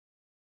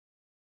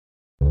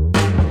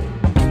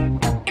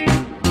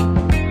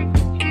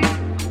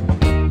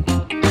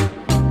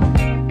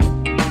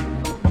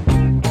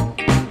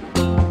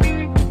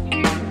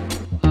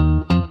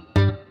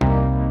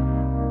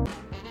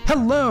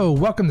Hello,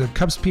 welcome to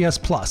Cubs PS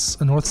Plus,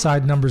 a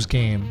Northside numbers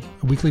game,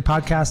 a weekly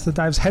podcast that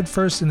dives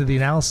headfirst into the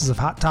analysis of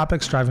hot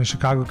topics driving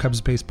Chicago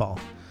Cubs baseball.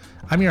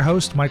 I'm your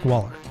host, Mike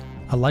Waller,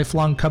 a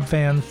lifelong Cub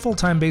fan,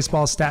 full-time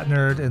baseball stat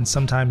nerd, and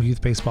sometime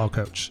youth baseball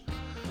coach.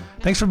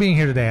 Thanks for being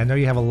here today. I know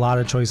you have a lot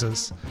of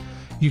choices.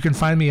 You can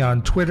find me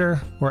on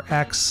Twitter or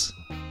X,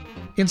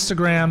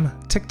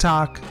 Instagram,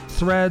 TikTok,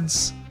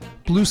 Threads,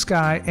 Blue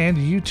Sky, and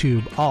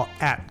YouTube, all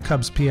at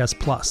Cubs PS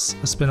Plus,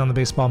 a spin on the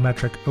baseball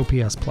metric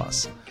OPS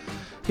Plus.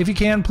 If you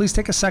can, please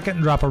take a second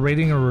and drop a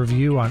rating or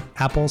review on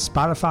Apple,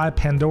 Spotify,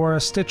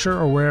 Pandora, Stitcher,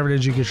 or wherever it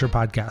is you get your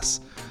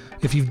podcasts.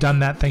 If you've done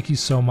that, thank you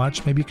so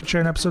much. Maybe you could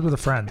share an episode with a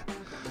friend.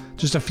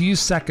 Just a few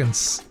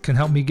seconds can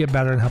help me get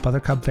better and help other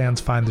Cub fans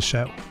find the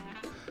show.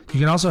 You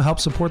can also help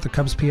support the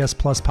Cubs PS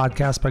Plus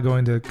podcast by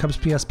going to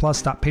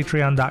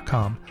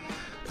cubspsplus.patreon.com.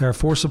 There are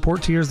 4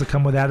 support tiers that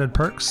come with added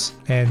perks,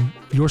 and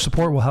your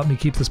support will help me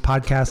keep this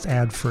podcast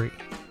ad-free.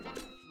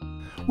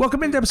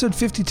 Welcome into episode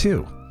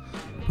 52.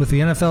 With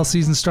the NFL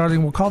season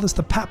starting, we'll call this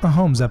the Pat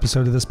Mahomes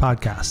episode of this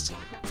podcast,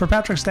 for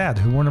Patrick's dad,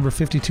 who wore number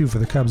 52 for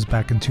the Cubs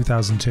back in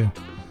 2002.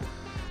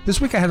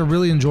 This week I had a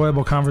really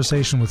enjoyable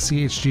conversation with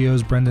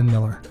CHGO's Brendan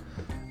Miller.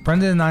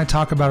 Brendan and I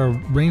talk about a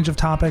range of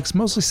topics,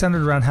 mostly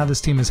centered around how this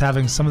team is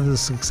having some of the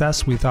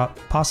success we thought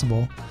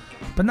possible,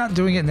 but not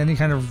doing it in any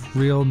kind of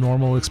real,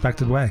 normal,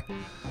 expected way.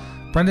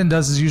 Brendan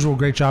does his usual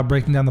great job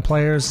breaking down the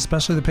players,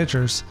 especially the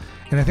pitchers,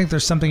 and I think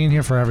there's something in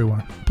here for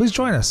everyone. Please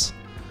join us.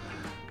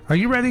 Are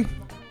you ready?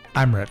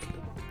 I'm ready.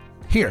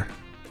 Here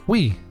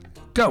we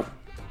go.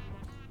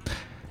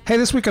 Hey,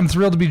 this week I'm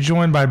thrilled to be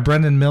joined by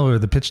Brendan Miller,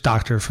 the pitch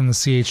doctor from the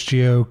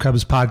CHGO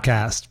Cubs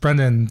podcast.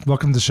 Brendan,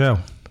 welcome to the show.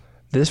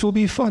 This will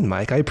be fun,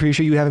 Mike. I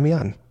appreciate you having me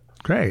on.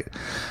 Great.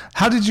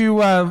 How did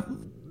you,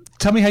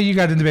 tell me how you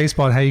got into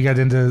baseball and how you got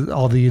into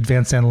all the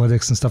advanced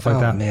analytics and stuff like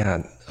that.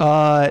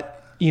 Oh,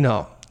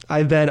 man.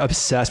 I've been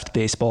obsessed with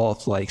baseball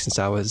since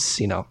I was,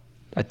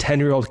 a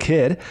 10-year-old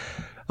kid.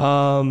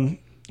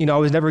 I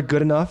was never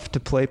good enough to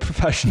play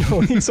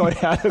professionally, so I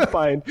had to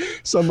find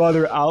some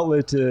other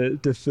outlet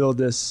to fill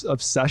this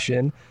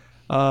obsession.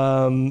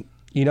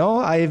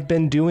 I've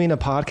been doing a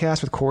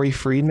podcast with Corey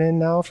Friedman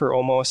now for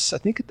almost, I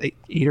think,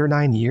 8 or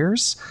 9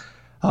 years.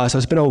 So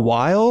it's been a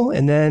while.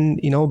 And then,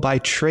 by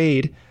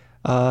trade,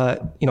 I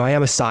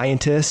am a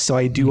scientist, so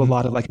I do a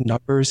lot of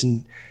numbers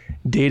and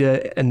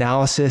data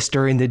analysis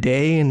during the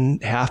day,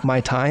 and half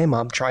my time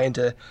I'm trying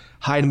to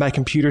hide my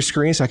computer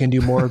screen so I can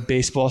do more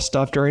baseball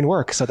stuff during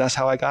work. So that's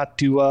how I got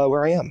to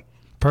where I am.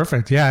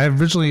 Perfect. Yeah, I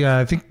originally,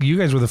 I think you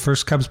guys were the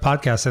first Cubs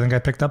podcast I think I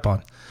picked up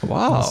on.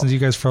 Wow. I've listened to you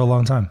guys for a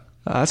long time.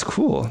 That's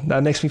cool.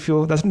 That makes me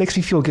feel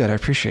good. I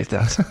appreciate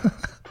that.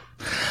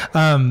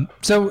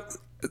 So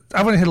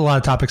I want to hit a lot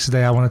of topics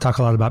today. I want to talk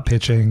a lot about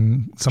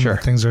pitching, some of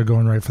the things that are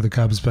going right for the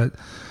Cubs. But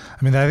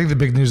I think the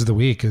big news of the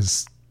week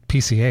is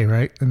PCA,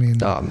 right?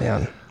 Oh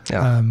man.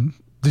 Yeah.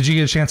 Did you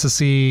get a chance to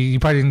see? You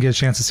probably didn't get a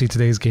chance to see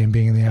today's game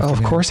being in the afternoon. Oh,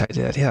 of course I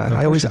did. Yeah,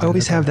 I always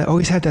have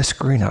that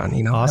screen on.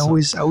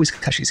 Awesome. I always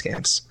catch these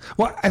games.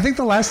 Well, I think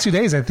the last 2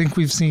 days,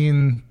 we've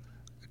seen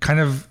kind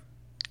of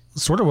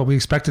sort of what we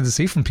expected to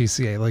see from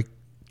PCA.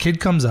 Kid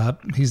comes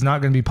up, he's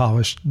not going to be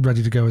polished,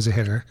 ready to go as a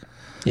hitter.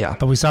 Yeah.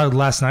 But we saw it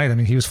last night.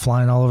 He was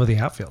flying all over the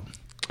outfield.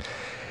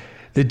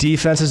 The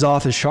defense is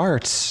off the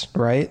charts,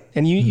 right?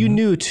 And you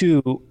knew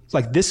too,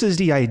 this is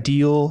the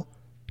ideal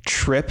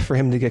trip for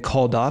him to get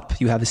called up.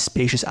 You have the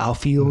spacious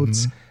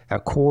outfields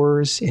at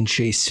Coors and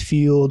Chase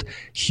Field,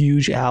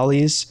 huge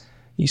alleys.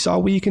 You saw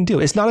what you can do.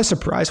 It's not a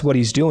surprise what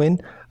he's doing.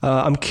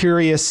 I'm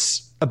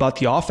curious about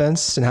the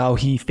offense and how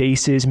he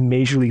faces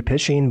major league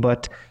pitching,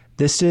 but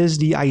this is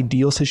the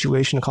ideal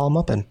situation to call him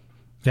up in.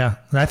 Yeah.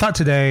 And I thought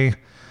today,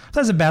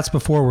 his at-bats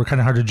before were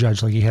kind of hard to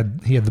judge. He had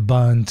the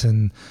bunt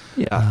and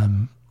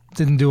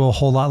didn't do a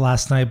whole lot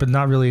last night, but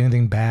not really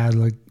anything bad,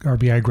 like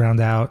RBI ground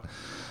out.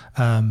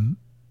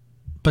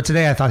 But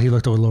today I thought he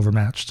looked a little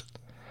overmatched.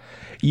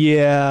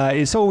 Yeah,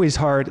 it's always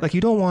hard.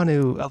 You don't want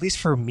to, at least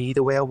for me,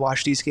 the way I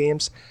watch these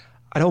games,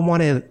 I don't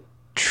want to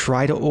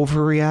try to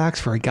overreact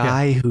for a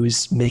guy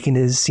who's making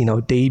his,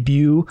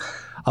 debut,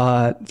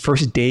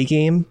 first day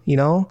game,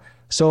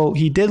 So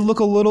he did look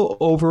a little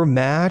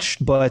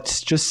overmatched,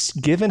 but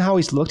just given how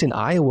he's looked in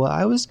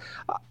Iowa,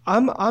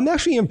 I'm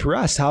actually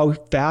impressed how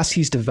fast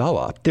he's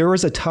developed. There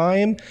was a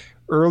time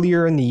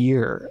earlier in the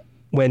year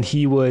when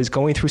he was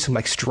going through some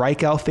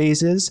strikeout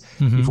phases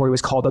before he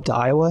was called up to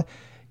Iowa.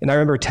 And I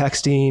remember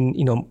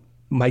texting,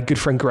 my good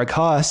friend Greg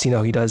Huss, he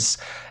does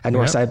at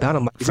Northside Bound.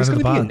 I'm like, is this going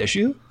to be an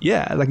issue?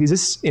 Yeah. Is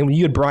this, and when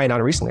you had Brian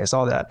on recently, I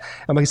saw that.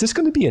 I'm like, is this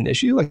going to be an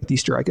issue?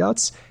 These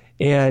strikeouts?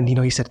 And,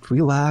 he said,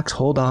 relax,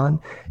 hold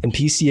on. And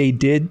PCA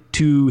did,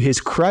 to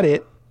his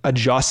credit,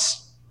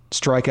 adjust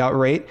strikeout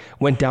rate,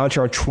 went down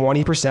to around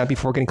 20%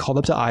 before getting called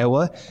up to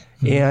Iowa.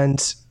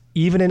 And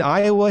even in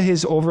Iowa,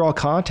 his overall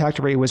contact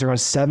rate was around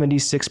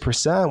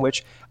 76%,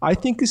 which I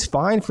think is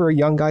fine for a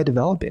young guy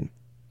developing.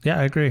 Yeah,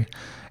 I agree.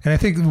 And I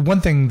think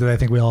one thing that I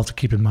think we all have to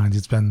keep in mind,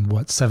 it's been,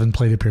 7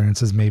 plate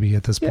appearances maybe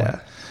at this point.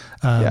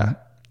 Yeah.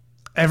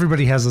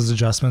 Everybody has those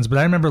adjustments, but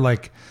I remember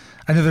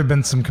I know there have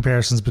been some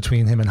comparisons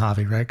between him and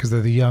Javi, right? Because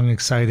they're the young,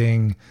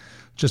 exciting,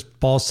 just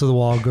balls to the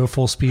wall, go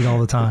full speed all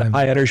the time.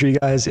 High energy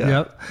guys. Yeah.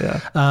 Yep. Yeah.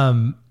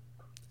 And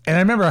I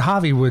remember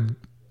Javi would,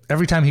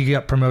 every time he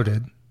got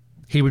promoted,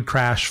 he would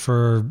crash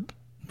for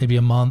maybe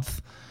a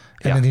month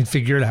and then he'd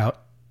figure it out.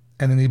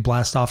 And then he'd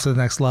blast off to the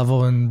next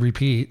level and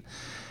repeat.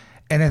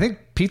 And I think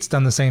Pete's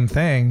done the same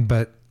thing,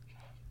 but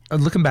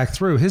looking back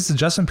through, his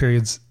adjustment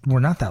periods were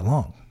not that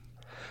long.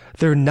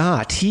 They're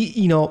not.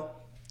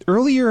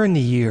 Earlier in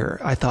the year,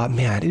 I thought,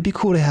 man, it'd be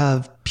cool to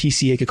have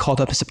PCA get called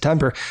up in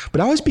September,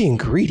 but I was being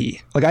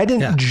greedy. Like, I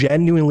didn't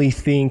genuinely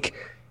think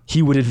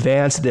he would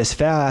advance this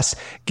fast,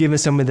 given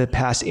some of the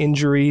past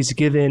injuries,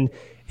 given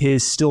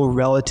his still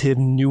relative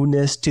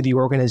newness to the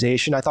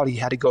organization. I thought he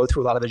had to go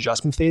through a lot of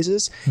adjustment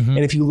phases. And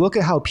if you look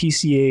at how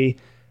PCA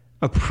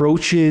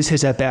approaches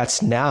his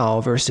at-bats now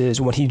versus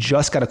when he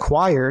just got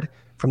acquired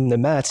from the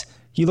Mets,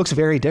 he looks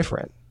very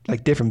different.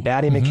 Like different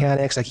batting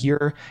mechanics. Like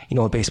you're,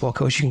 a baseball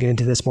coach, you can get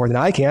into this more than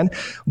I can,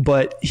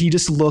 but he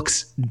just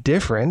looks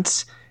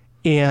different.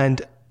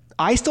 And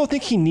I still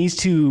think he needs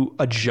to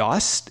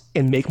adjust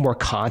and make more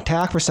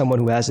contact for someone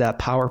who has that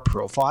power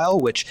profile,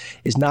 which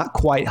is not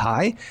quite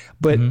high.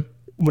 But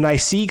when I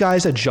see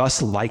guys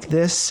adjust like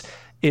this,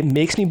 it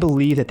makes me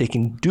believe that they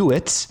can do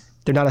it.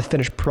 They're not a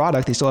finished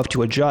product. They still have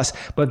to adjust,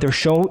 but they're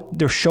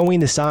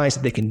showing the signs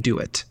that they can do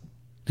it.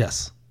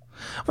 Yes.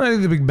 Well, I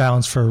think the big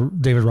balance for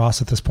David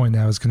Ross at this point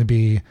now is going to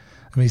be,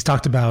 he's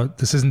talked about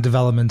this isn't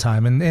development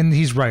time, and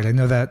he's right. I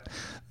know that.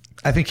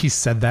 I think he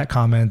said that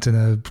comment in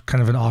a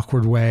kind of an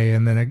awkward way,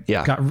 and then it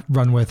got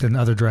run with in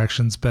other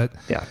directions. But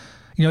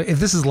if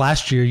this is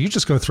last year, you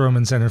just go throw him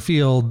in center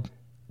field,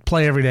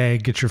 play every day,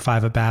 get your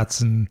 5 at bats,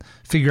 and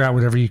figure out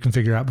whatever you can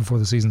figure out before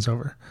the season's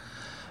over.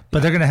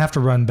 But they're going to have to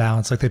run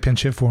balance, like they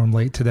pinch hit for him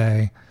late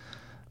today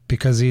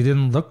because he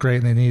didn't look great,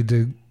 and they need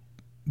to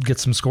get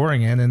some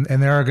scoring in. And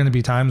there are going to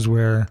be times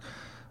where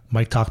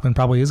Mike Tauchman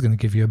probably is going to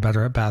give you a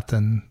better at bat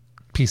than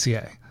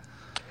PCA.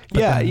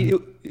 But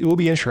it will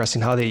be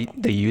interesting how they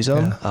use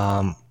him.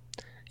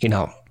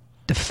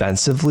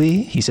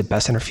 Defensively, he's the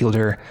best center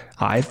fielder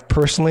I've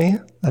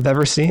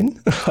ever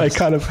seen. Like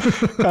kind of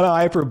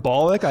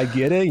hyperbolic. I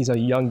get it. He's a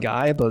young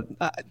guy, but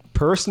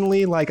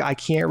personally, like I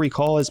can't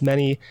recall as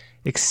many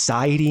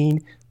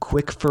exciting,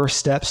 quick first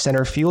step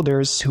center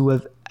fielders who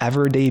have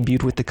ever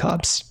debuted with the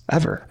Cubs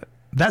ever.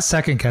 That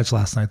second catch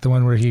last night, the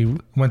one where he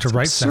went to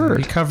right center,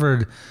 he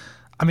covered.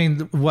 I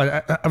mean,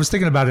 I was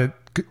thinking about it.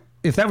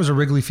 If that was a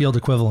Wrigley Field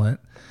equivalent,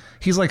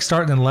 he's like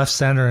starting in left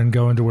center and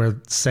going to where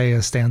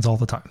Seiya stands all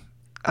the time.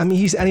 I mean,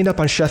 he's ending up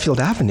on Sheffield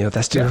Avenue. If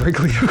that's the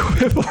Wrigley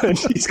equivalent,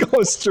 he's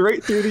going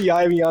straight through the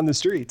ivy on the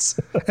streets.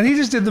 And he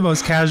just did the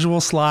most casual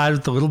slide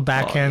with the little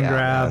backhand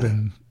grab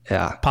and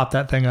pop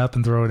that thing up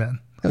and throw it in.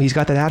 He's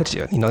got that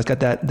attitude. He's got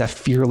that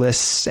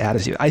fearless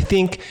attitude. I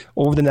think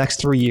over the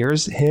next 3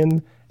 years,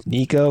 him,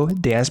 Nico,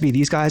 Dansby,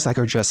 these guys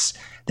are just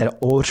that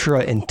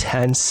ultra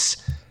intense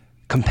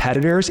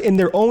competitors in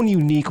their own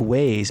unique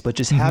ways, but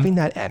just having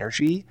that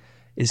energy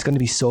is going to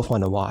be so fun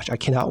to watch. I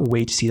cannot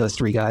wait to see those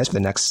 3 guys for the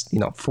next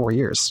 4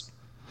 years.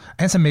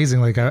 And it's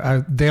amazing. Like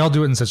they all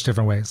do it in such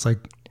different ways. Like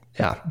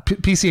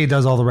PCA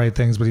does all the right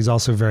things, but he's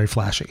also very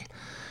flashy.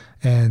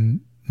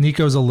 And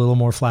Nico's a little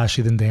more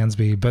flashy than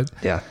Dansby, but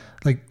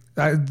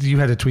you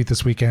had a tweet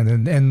this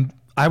weekend, and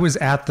I was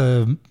at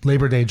the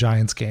Labor Day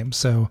Giants game,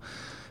 so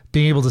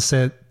being able to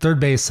sit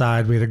third base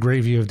side, we had a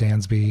great view of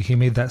Dansby. He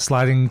made that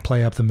sliding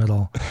play up the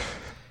middle.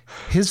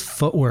 His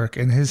footwork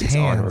and his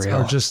hands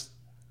are just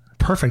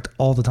perfect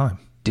all the time.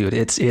 Dude,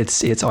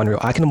 it's unreal.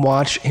 I can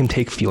watch him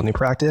take fielding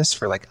practice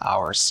for like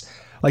hours.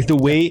 Like the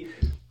way,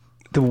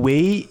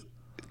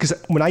 because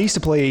when I used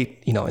to play,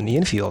 in the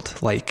infield,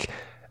 like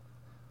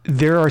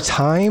there are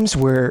times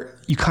where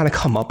you kind of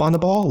come up on the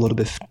ball a little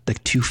bit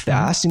like too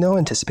fast,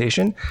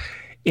 anticipation.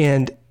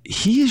 And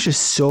he is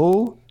just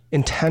so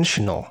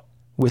intentional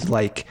with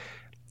like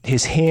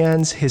his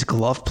hands, his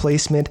glove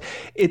placement.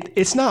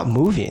 It's not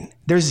moving.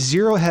 There's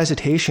zero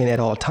hesitation at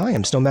all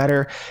times, no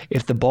matter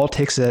if the ball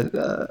takes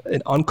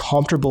an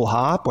uncomfortable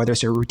hop, whether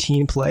it's a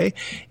routine play,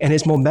 and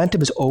his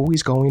momentum is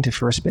always going to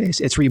first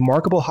base. It's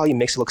remarkable how he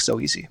makes it look so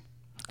easy.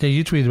 Yeah,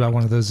 you tweeted about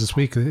one of those this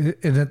week.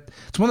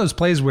 It's one of those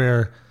plays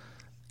where,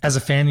 as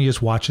a fan, you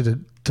just watch it. It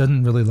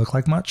doesn't really look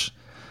like much,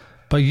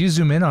 but you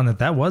zoom in on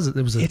it. It was a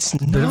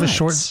bit of a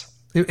short.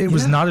 It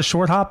was not a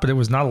short hop, but it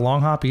was not a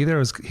long hop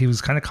either. He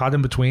was kind of caught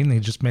in between. And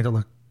he just made it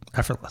look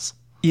effortless.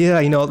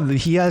 Yeah,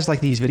 he has like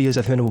these videos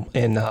of him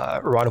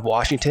around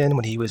Washington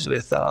when he was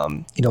with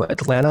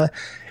Atlanta,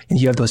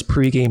 and you have those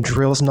pregame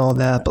drills and all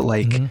that. But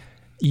like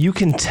you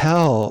can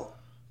tell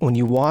when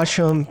you watch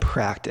him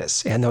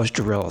practice and those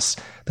drills,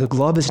 the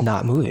glove is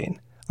not moving.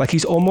 Like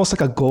he's almost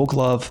like a Gold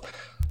Glove,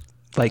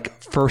 like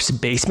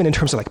first baseman in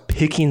terms of like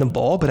picking the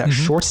ball, but at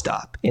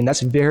shortstop, and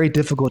that's very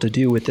difficult to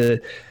do with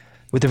the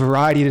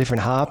variety of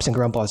different hops and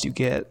ground balls you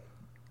get.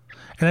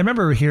 And I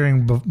remember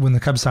hearing when the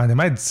Cubs signed him,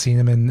 I'd seen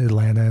him in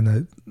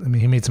Atlanta, and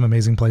he made some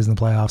amazing plays in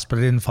the playoffs, but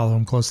I didn't follow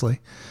him closely.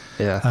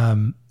 Yeah.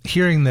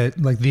 Hearing that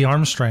like the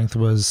arm strength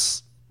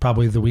was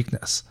probably the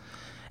weakness.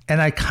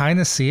 And I kind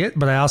of see it,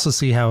 but I also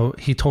see how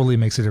he totally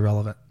makes it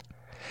irrelevant.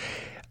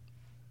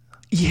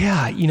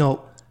 Yeah,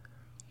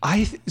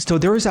 so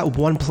there was that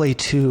one play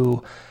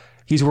too.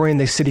 He's wearing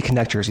the City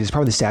Connectors. He's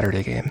probably the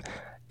Saturday game.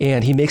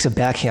 And he makes a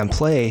backhand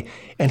play,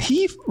 and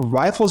he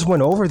rifles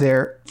one over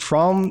there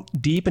from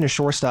deep in a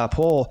shortstop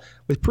hole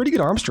with pretty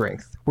good arm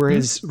strength, where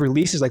his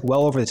release is like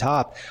well over the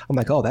top. I'm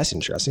like, oh, that's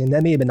interesting. And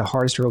that may have been the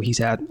hardest throw he's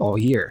had all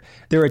year.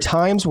 There are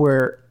times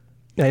where,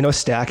 and I know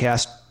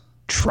Statcast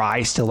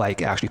tries to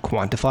like actually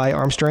quantify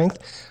arm strength,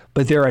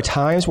 but there are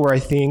times where I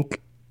think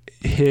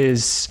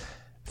his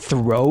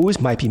throws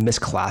might be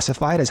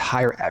misclassified as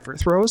higher effort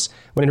throws,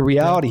 when in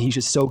reality, he's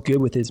just so good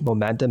with his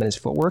momentum and his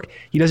footwork,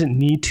 he doesn't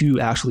need to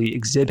actually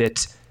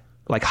exhibit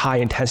like high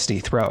intensity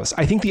throws.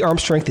 I think the arm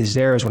strength is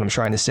there is what I'm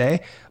trying to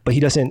say, but he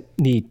doesn't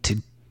need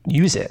to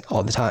use it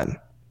all the time.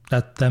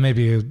 That may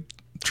be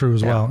true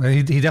as well.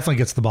 And he definitely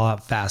gets the ball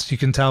out fast. You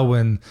can tell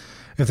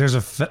if there's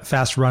a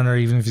fast runner,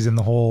 even if he's in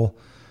the hole,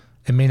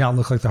 it may not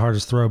look like the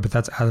hardest throw, but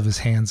that's out of his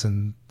hands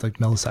in like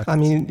milliseconds. I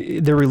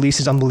mean, the release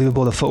is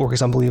unbelievable. The footwork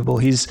is unbelievable.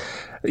 He's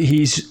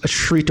a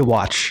treat to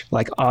watch.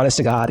 Like, honest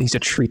to God, he's a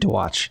treat to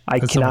watch. I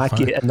cannot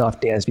get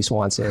enough Dansby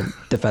Swanson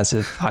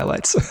defensive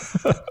highlights.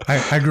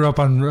 I grew up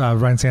on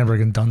Ryan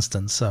Sandberg and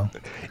Dunston, so.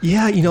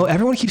 Yeah,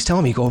 everyone keeps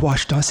telling me, go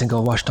watch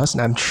Dunston.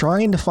 I'm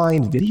trying to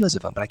find videos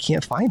of him, but I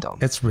can't find them.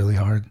 It's really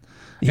hard.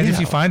 And if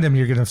you find him,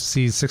 you're going to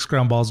see 6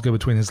 ground balls go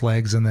between his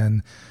legs, and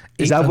then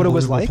is that what it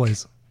was like?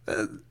 Plays.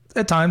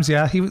 At times,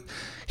 yeah,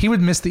 he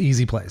would miss the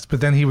easy plays, but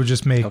then he would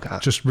just make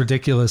just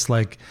ridiculous,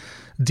 like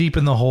deep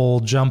in the hole,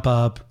 jump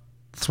up,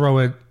 throw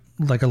it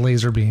like a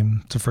laser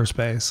beam to first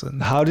base.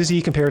 And how does he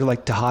compare to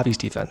Javi's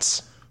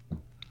defense?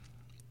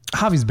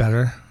 Javi's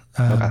better.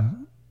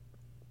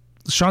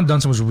 Sean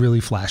Dunston was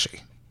really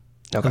flashy.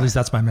 At least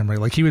that's my memory.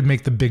 Like, he would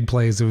make the big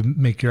plays that would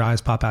make your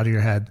eyes pop out of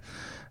your head,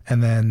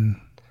 and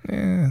then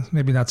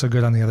maybe not so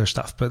good on the other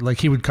stuff. But like,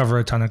 he would cover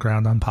a ton of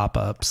ground on pop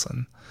ups,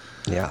 and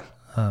it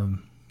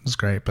was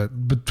great.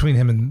 But between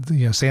him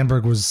and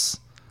Sandberg was,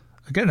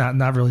 again,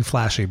 not really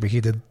flashy, but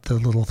he did the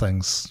little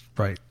things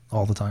right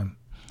all the time.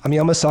 I mean,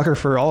 I'm a sucker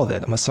for all of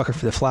it. I'm a sucker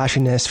for the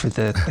flashiness, for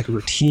the like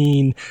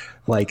routine,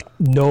 like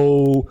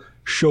no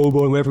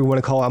showboating, whatever you want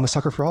to call it. I'm a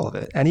sucker for all of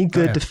it. Any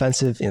good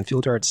defensive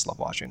infielder, I just love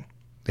watching.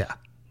 Yeah.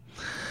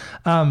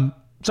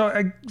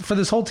 So for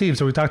this whole team,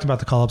 so we talked about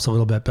the call-ups a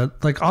little bit,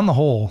 but like on the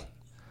whole,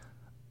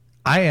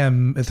 I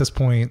am at this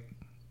point,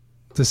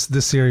 this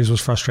series was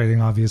frustrating,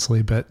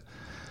 obviously, but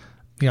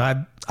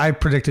I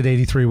predicted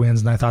 83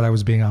 wins, and I thought I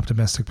was being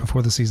optimistic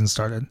before the season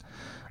started.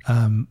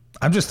 I'm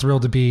just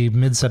thrilled to be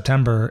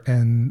mid-September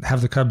and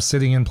have the Cubs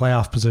sitting in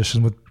playoff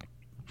position with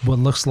what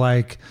looks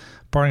like,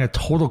 barring a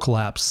total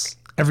collapse,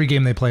 every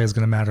game they play is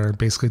going to matter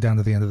basically down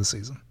to the end of the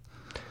season.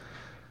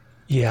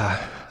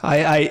 Yeah.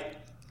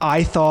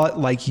 I thought,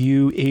 like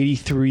you,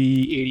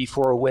 83,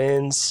 84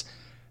 wins.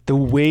 The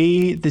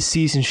way the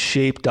season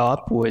shaped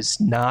up was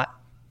not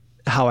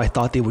how I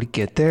thought they would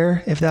get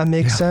there, if that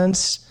makes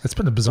sense. It's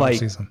been a bizarre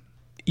season.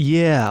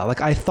 Yeah,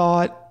 like I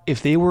thought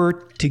if they were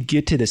to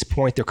get to this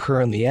point they're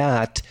currently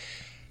at,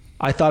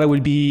 I thought it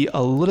would be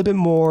a little bit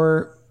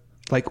more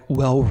like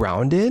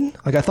well-rounded.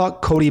 Like, I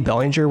thought Cody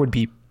Bellinger would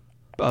be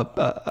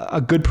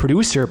a good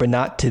producer, but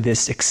not to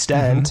this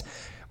extent,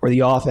 where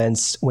the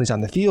offense, when he's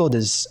on the field,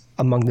 is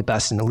among the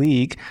best in the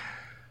league.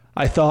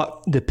 I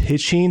thought the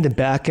pitching, the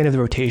back end of the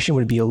rotation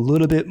would be a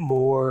little bit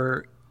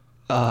more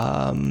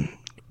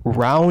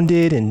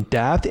rounded in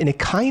depth, and it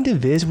kind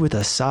of is with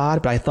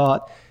Assad, but I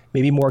thought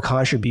maybe more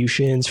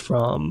contributions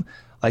from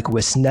like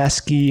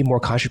Wisniewski, more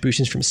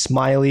contributions from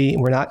Smiley.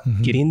 We're not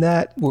getting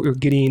that. We're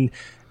getting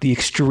the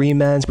extreme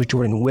ends with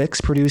Jordan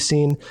Wicks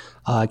producing,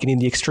 getting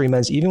the extreme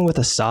ends even with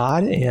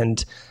Assad,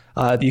 and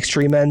the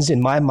extreme ends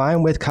in my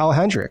mind with Kyle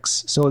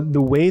Hendricks. So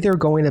the way they're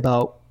going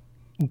about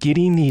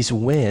getting these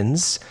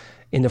wins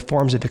in the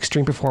forms of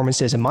extreme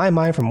performances, in my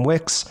mind, from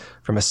Wicks,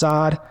 from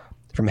Assad,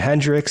 from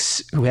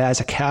Hendricks, who has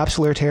a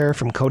capsular tear,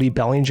 from Cody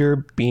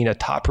Bellinger being a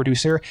top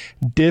producer,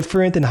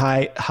 different than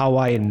how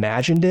I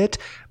imagined it.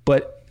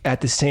 But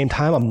at the same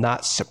time, I'm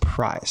not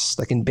surprised.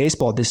 Like in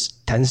baseball, this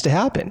tends to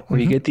happen where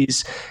you get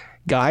these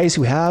guys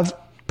who have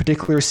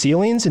particular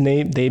ceilings, and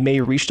they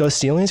may reach those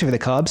ceilings. For the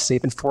Cubs,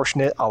 they've been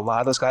fortunate. A lot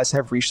of those guys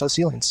have reached those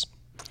ceilings.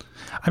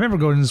 I remember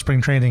going into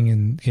spring training,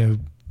 and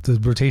the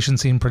rotation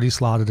seemed pretty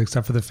slotted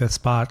except for the 5th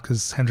spot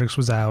because Hendricks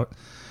was out.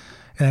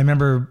 And I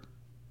remember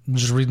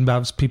just reading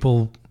about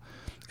people,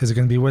 is it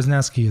going to be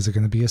Wisniewski? Is it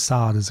going to be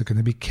Assad? Is it going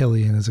to be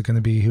Killian? Is it going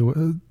to be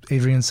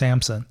Adrian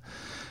Sampson?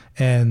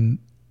 And,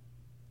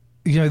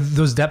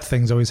 those depth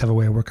things always have a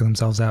way of working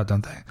themselves out,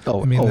 don't they?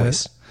 Oh, I mean,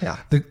 always.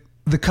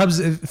 The Cubs,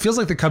 it feels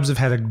like the Cubs have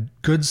had a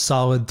good,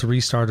 solid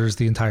 3 starters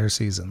the entire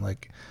season.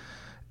 Like,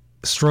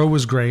 Stroh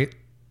was great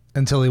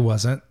until he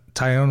wasn't.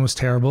 Tyone was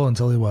terrible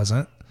until he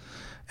wasn't.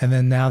 And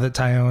then now that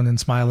Tyone and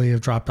Smiley have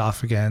dropped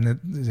off again,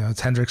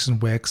 it's Hendricks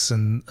and Wicks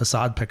and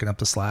Assad picking up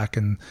the slack,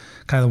 and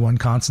kind of the one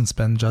constant's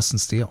been Justin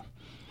Steele.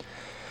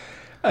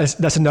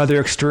 That's another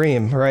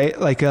extreme, right?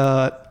 Like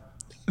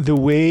the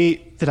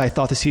way that I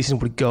thought the season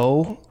would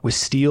go with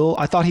Steele,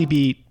 I thought he'd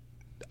be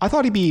I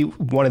thought he'd be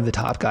one of the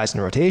top guys in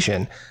the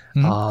rotation.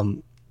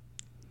 The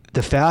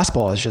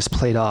fastball is just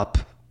played up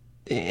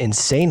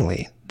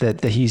insanely.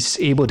 That he's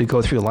able to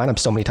go through the lineup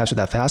so many times with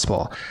that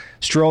fastball.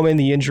 Stroman,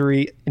 the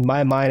injury, in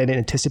my mind, I didn't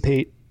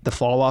anticipate the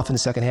fall off in the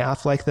second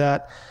half like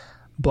that.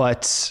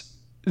 But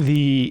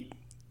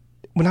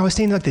when I was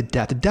saying like the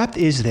depth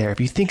is there.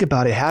 If you think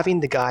about it, having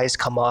the guys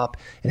come up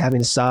and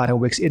having Assad and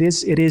Wicks, it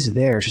is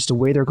there. It's just the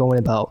way they're going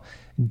about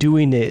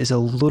doing it is a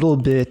little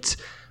bit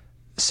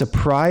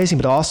surprising,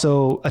 but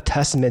also a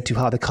testament to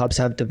how the Cubs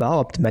have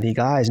developed many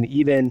guys, and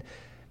even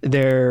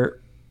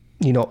their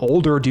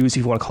older dudes,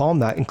 if you want to call them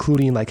that,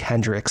 including like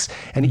Hendricks,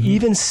 and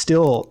even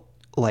still,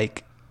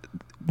 like,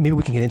 maybe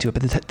we can get into it,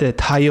 but the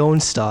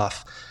Tyone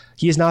stuff,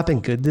 he has not been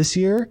good this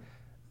year,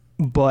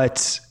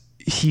 but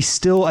he's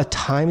still at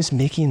times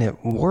making it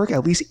work,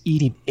 at least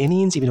eating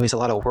innings, even though he has a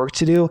lot of work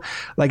to do.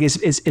 Like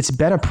it's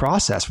been a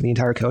process for the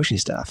entire coaching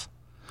staff.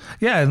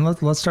 Yeah, and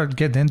let's start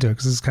getting into it,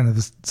 because this is kind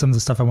of some of the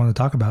stuff I want to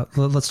talk about.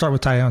 Let's start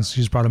with Tyone, since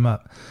you just brought him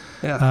up.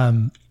 Yeah.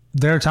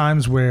 There are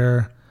times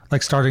where,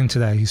 like starting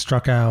today, he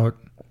struck out,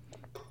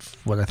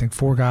 I think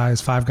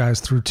 5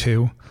 guys through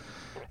 2.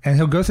 And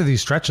he'll go through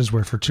these stretches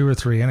where for 2 or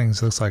 3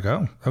 innings, it looks like,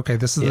 oh, okay,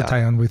 this is the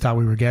Tyone we thought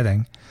we were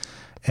getting.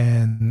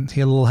 And he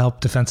had a little help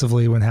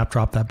defensively when Happ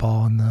dropped that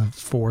ball in the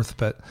 4th.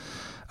 But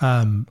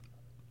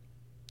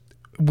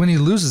when he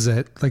loses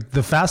it, like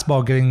the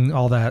fastball getting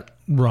all that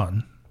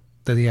run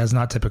that he has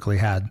not typically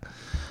had,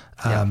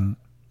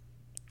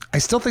 I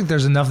still think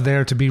there's enough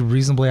there to be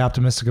reasonably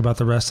optimistic about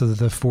the rest of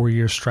the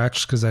 4-year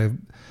stretch, because I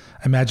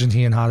imagine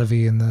he and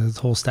Hottovy and the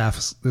whole staff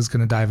is going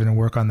to dive in and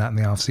work on that in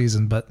the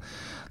offseason. But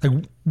like,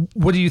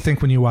 what do you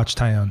think when you watch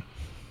Tyone?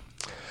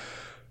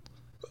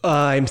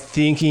 I'm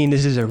thinking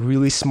this is a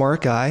really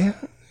smart guy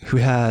who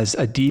has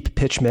a deep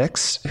pitch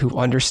mix, who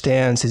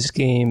understands his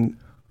game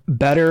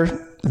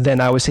better than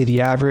I would say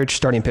the average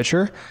starting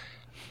pitcher.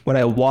 When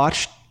I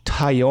watch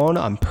Tyone,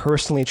 I'm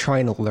personally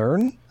trying to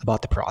learn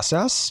about the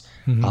process,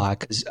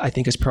 because I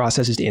think his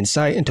process is the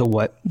insight into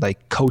what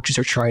like coaches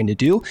are trying to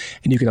do,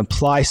 and you can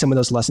apply some of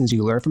those lessons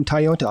you learn from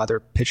Tyone to other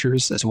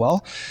pitchers as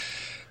well.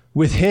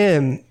 With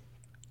him,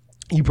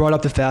 you brought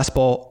up the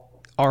fastball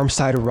arm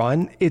side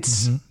run.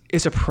 It's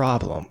a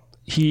problem.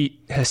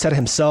 He has said it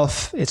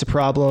himself. It's a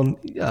problem.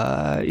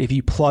 If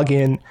you plug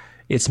in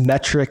its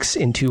metrics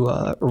into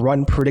a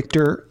run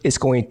predictor, it's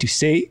going to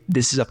say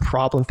this is a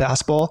problem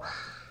fastball.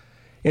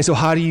 And so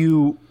how do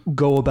you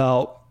go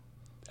about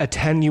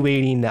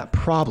attenuating that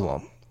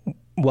problem?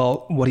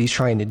 Well, what he's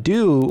trying to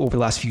do over the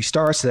last few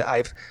starts that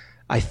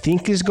I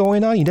think is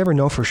going on, you never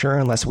know for sure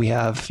unless we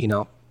have,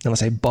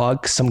 unless I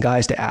bug some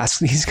guys to ask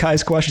these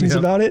guys questions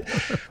about it.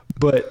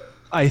 But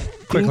I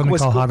think let me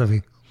call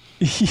Hottovy.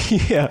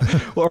 Yeah.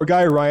 Well, our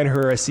guy Ryan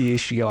Herr at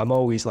CHGO, I'm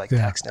always like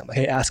texting him,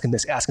 hey, ask him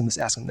this, ask him this,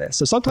 ask him this.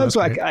 So sometimes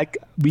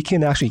we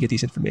can actually get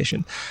these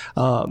information.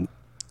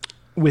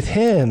 With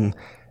him,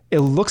 it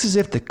looks as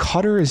if the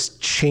cutter is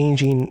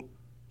changing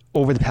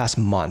over the past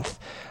month.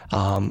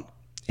 And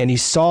you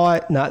saw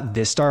it not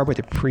this start, but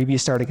the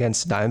previous start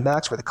against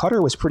Diamondbacks, where the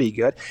cutter was pretty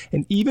good.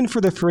 And even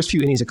for the first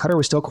few innings, the cutter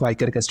was still quite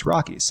good against the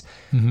Rockies.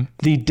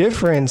 The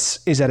difference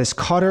is that his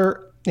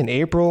cutter in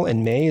April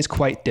and May is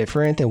quite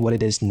different than what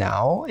it is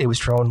now. It was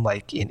thrown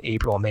like in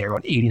April and May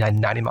around 89,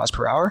 90 miles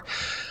per hour.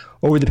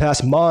 Over the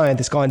past month,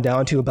 it's gone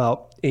down to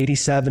about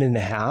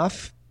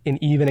 87.5.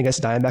 And even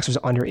against the Diamondbacks, it was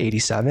under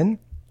 87.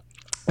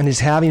 And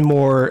he's having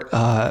more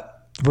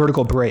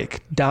vertical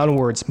break,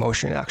 downwards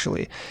motion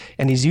actually.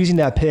 And he's using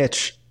that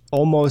pitch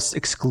almost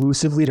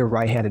exclusively to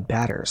right-handed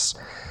batters,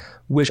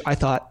 which I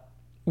thought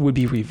would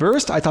be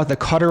reversed. I thought the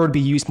cutter would be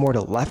used more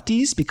to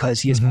lefties because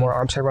he has more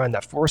arm side run in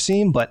that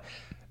 4-seam, but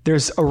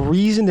there's a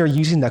reason they're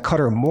using that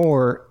cutter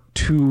more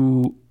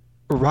to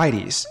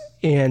righties.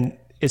 And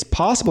it's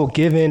possible,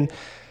 given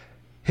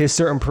his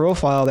certain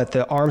profile, that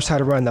the arm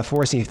side run in that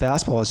 4-seam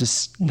fastball is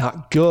just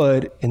not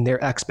good in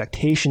their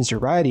expectations to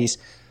righties.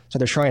 So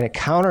they're trying to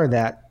counter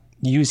that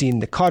using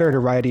the cutter to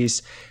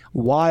righties,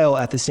 while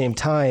at the same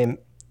time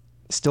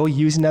still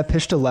using that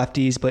pitch to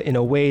lefties, but in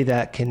a way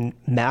that can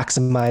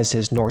maximize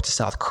his north to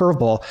south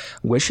curveball,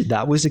 which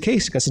that was the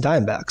case against the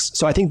Diamondbacks.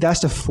 So I think that's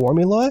the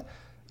formula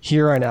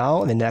here on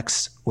out in the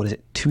next,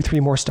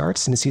 2-3 more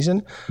starts in the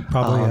season?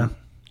 Probably,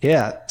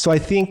 yeah. So I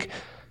think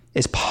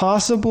it's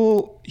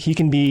possible he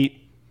can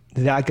be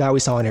that guy we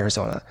saw in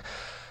Arizona.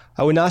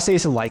 I would not say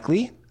it's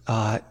likely.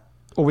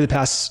 Over the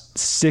past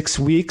 6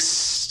 weeks,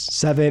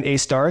 7, 8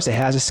 starts, it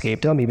has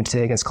escaped him, even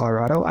today against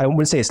Colorado. I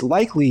wouldn't say it's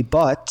likely,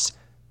 but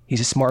he's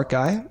a smart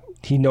guy.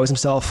 He knows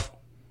himself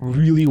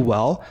really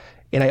well.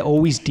 And I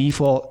always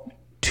default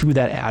to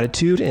that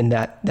attitude and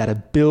that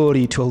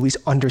ability to at least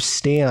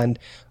understand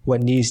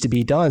what needs to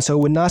be done. So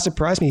it would not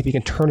surprise me if he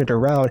can turn it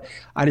around.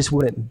 I just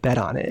wouldn't bet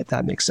on it, if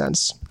that makes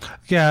sense.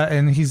 Yeah,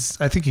 and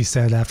I think he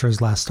said after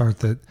his last start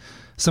that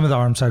some of the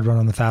arm side run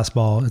on the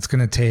fastball, it's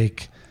going to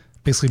take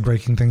basically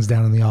breaking things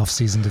down in the off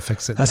season to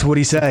fix it. That's what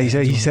he said.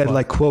 He said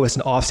like, quote, it's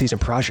an off season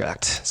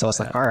project. So it's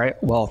like, all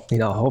right, well,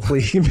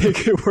 hopefully he can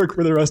make it work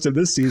for the rest of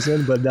this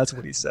season, but that's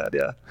what he said.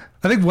 Yeah.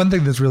 I think one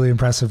thing that's really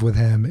impressive with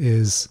him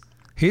is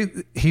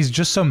He's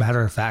just so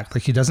matter of fact.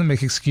 Like, he doesn't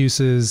make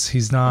excuses.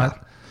 He's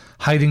not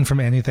hiding from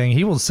anything.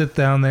 He will sit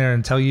down there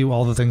and tell you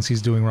all the things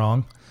he's doing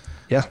wrong.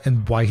 Yeah.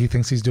 And why he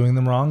thinks he's doing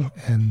them wrong.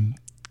 And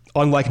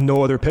unlike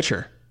no other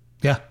pitcher.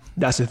 Yeah.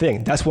 That's the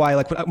thing. That's why,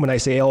 like, when I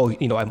say, oh,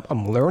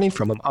 I'm learning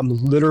from him, I'm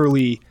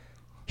literally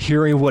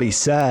hearing what he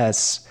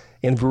says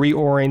and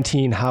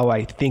reorienting how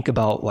I think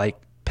about like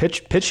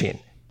pitching,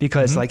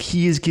 because like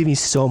he is giving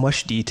so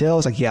much detail.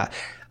 It's like, yeah,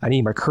 I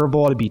need my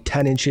curveball to be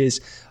 10 inches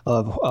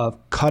of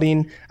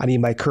cutting. I need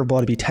my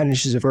curveball to be 10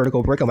 inches of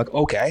vertical break. I'm like,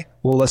 okay,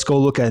 well, let's go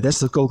look at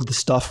this. Let's go look at the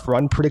stuff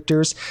run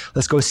predictors.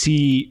 Let's go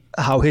see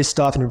how his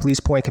stuff and release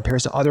point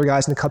compares to other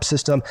guys in the Cubs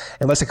system.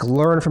 And let's like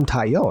learn from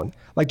Taillon.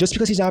 Like, just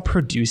because he's not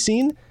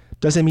producing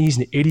doesn't mean he's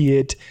an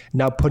idiot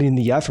not putting in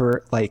the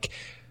effort. Like,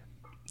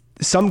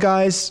 some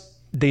guys,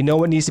 they know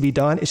what needs to be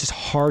done. It's just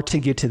hard to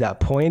get to that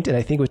point. And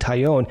I think with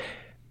Taillon,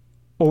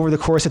 over the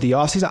course of the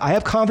offseason, I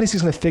have confidence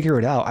he's going to figure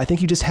it out. I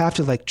think you just have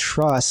to like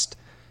trust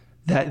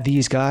that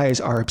these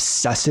guys are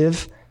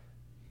obsessive,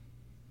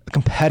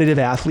 competitive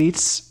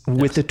athletes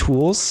with the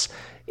tools.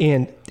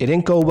 And it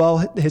didn't go well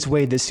his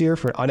way this year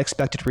for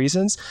unexpected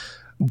reasons.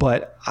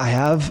 But I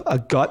have a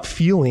gut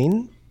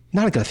feeling,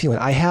 not a gut feeling,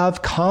 I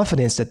have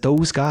confidence that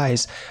those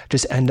guys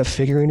just end up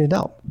figuring it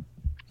out.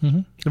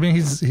 Mm-hmm. I mean,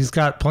 he's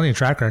got plenty of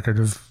track record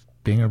of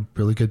being a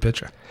really good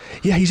pitcher.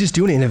 Yeah, he's just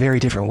doing it in a very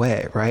different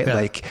way, right? Yeah.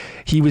 Like,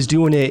 he was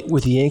doing it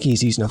with the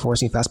Yankees using a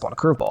four-seam fastball and a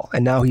curveball.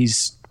 And now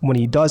when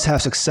he does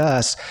have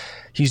success,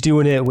 he's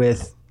doing it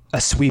with a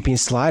sweeping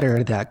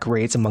slider that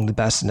grades among the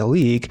best in the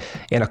league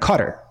and a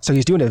cutter. So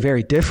he's doing it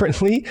very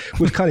differently,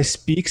 which kind of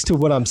speaks to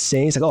what I'm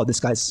saying. It's like, oh, this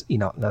guy's,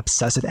 an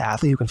obsessive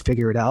athlete who can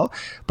figure it out.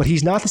 But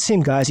he's not the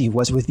same guy as he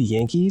was with the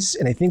Yankees.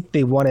 And I think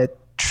they want to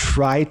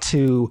try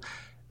to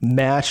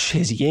match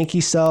his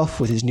Yankee self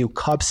with his new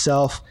Cubs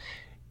self.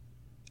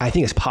 I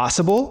think it's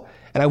possible.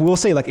 And I will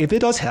say, like, if it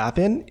does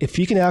happen, if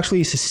he can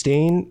actually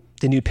sustain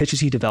the new pitches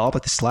he developed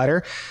with the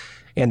slider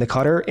and the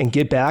cutter and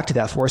get back to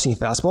that four-seam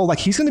fastball, like,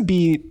 he's going to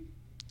be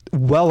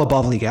well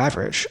above league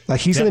average. Like,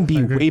 he's going to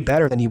be way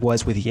better than he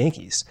was with the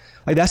Yankees.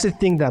 Like, that's the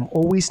thing that I'm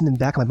always in the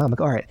back of my mind. I'm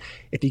like, all right,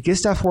 if he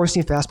gets that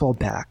four-seam fastball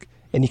back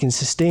and he can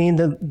sustain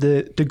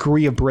the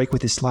degree of break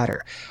with his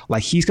slider,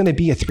 like, he's going to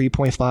be a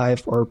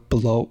 3.5 or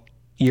below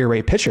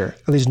ERA pitcher.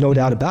 There's no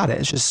doubt about it.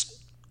 It's just,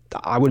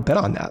 I would bet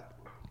on that.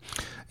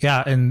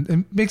 Yeah, and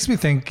it makes me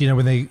think,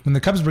 when the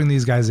Cubs bring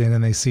these guys in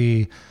and they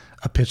see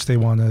a pitch they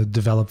want to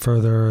develop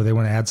further, or they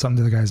want to add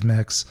something to the guy's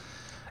mix,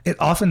 it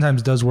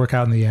oftentimes does work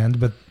out in the end.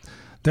 But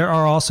there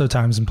are also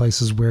times and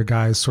places where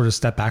guys sort of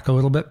step back a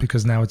little bit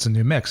because now it's a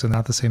new mix and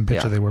not the same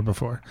pitcher they were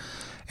before.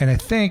 And I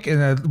think,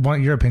 and I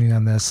want your opinion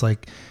on this,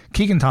 like,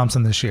 Keegan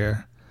Thompson this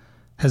year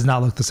has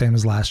not looked the same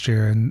as last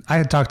year. And I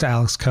had talked to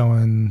Alex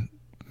Cohen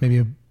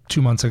maybe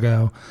 2 months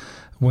ago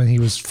when he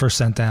was first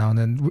sent down,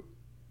 and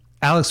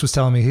Alex was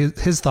telling me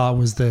his thought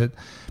was that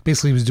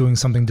basically he was doing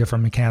something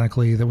different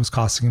mechanically that was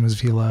costing him his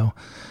velo.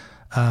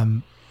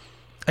 I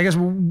guess,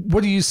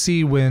 what do you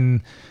see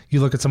when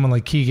you look at someone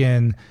like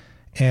Keegan?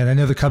 And I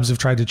know the Cubs have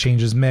tried to change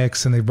his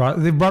mix, and they've brought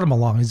him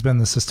along. He's been in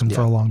the system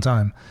for a long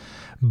time,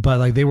 but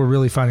like, they were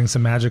really finding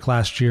some magic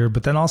last year.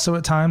 But then also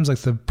at times, like,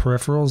 the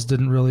peripherals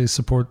didn't really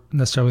support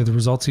necessarily the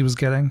results he was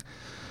getting.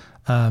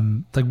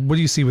 Like, what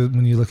do you see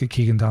when you look at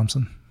Keegan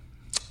Thompson?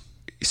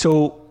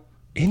 So,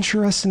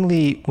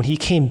 interestingly, when he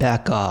came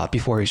back up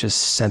before he was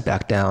just sent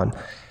back down,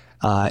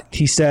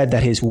 he said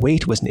that his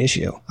weight was an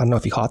issue. I don't know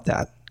if you caught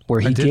that, where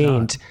he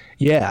gained.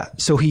 Yeah.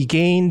 So he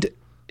gained,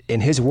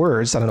 in his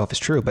words, I don't know if it's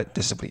true, but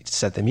this is what he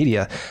said to the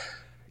media,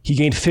 he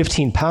gained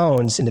 15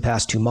 pounds in the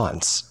past 2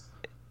 months.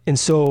 And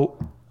so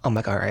I'm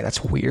like, all right,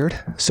 that's weird.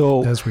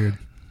 So that's weird.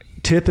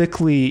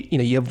 Typically,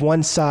 you have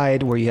one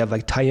side where you have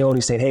like Taillon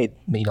who's saying, hey,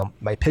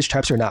 my pitch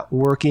types are not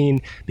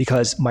working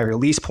because my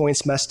release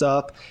point's messed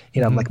up.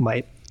 I'm like,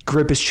 my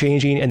grip is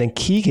changing. And then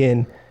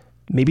Keegan,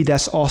 maybe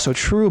that's also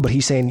true, but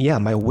he's saying, yeah,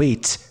 my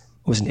weight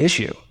was an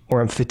issue,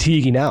 or I'm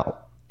fatiguing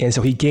out. And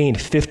so he gained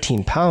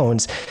 15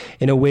 pounds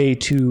in a way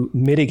to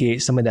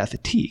mitigate some of that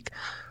fatigue.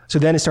 So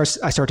then I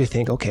start to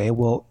think, okay,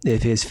 well,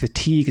 if his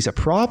fatigue is a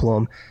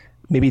problem,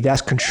 maybe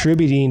that's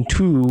contributing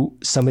to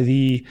some of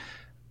the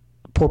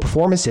poor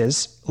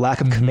performances,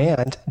 lack of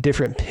command,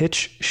 different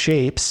pitch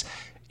shapes.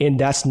 And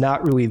that's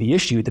not really the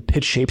issue, the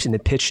pitch shapes and the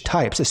pitch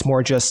types. It's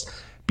more just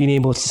being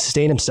able to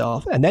sustain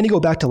himself. And then you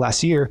go back to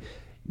last year,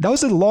 that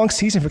was a long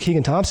season for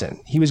Keegan Thompson.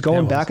 He was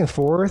going back and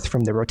forth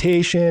from the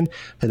rotation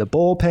to the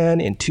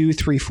bullpen in 2,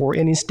 3, 4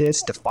 inning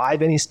stints to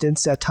 5 inning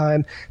stints at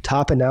time,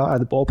 topping out of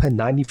the bullpen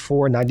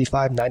 94,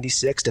 95,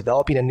 96,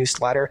 developing a new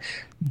slider.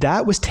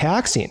 That was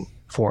taxing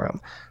for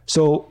him.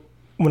 So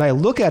when I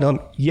look at him,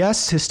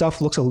 yes, his stuff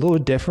looks a little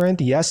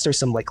different. Yes, there's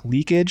some like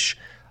leakage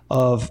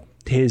of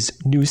his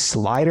new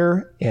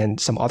slider and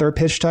some other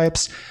pitch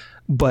types,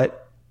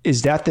 but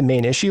is that the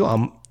main issue?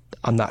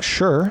 I'm not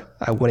sure.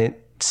 I wouldn't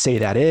say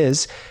that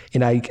is.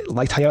 And I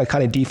like how I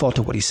kind of default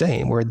to what he's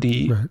saying, where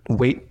the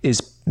weight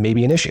is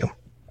maybe an issue.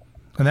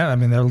 And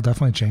that'll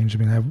definitely change. I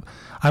mean,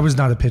 I was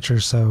not a pitcher,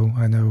 so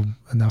I know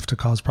enough to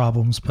cause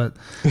problems, but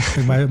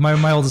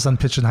my oldest son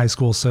pitched in high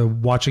school. So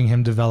watching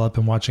him develop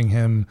and watching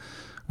him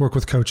work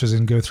with coaches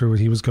and go through what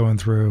he was going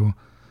through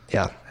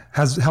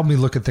has helped me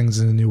look at things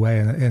in a new way.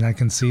 And I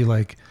can see,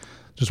 like,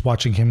 just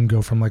watching him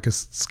go from like a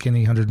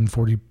skinny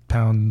 140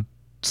 pound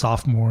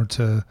sophomore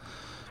to,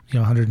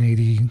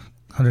 180,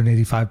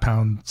 185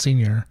 pound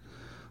senior,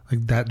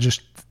 like that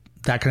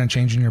kind of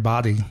change in your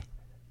body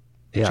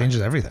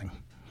changes everything.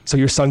 So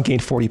your son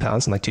gained 40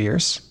 pounds in like 2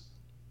 years?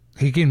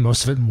 He gained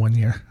most of it in 1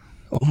 year.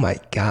 Oh my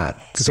God.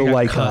 So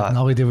like, and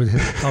all he did was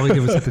hit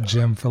the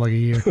gym for like a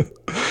year.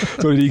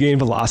 So did he gain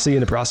velocity in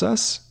the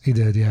process? He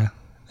did. Yeah.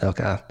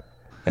 Okay.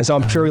 And so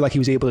I'm sure like he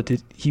was able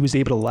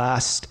to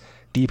last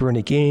deeper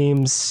into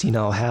games,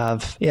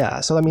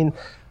 So I mean,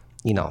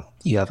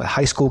 you have a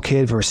high school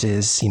kid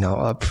versus,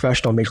 a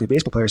professional Major League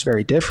Baseball player is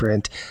very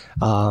different.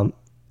 But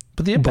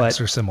the impacts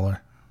are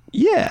similar.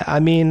 Yeah. I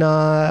mean,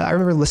 I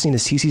remember listening to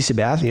CC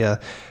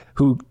Sabathia,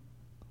 who,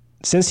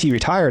 since he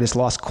retired, has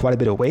lost quite a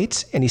bit of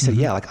weight. And he said,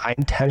 like I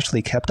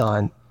intentionally kept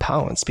on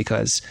pounds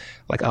because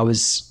like I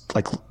was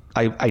like,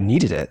 I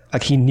needed it.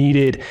 Like he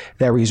needed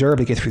that reserve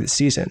to get through the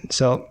season.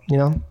 So,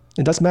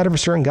 it doesn't matter for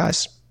certain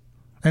guys.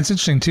 And it's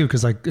interesting too,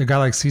 because like a guy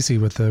like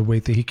CC with the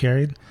weight that he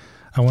carried,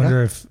 I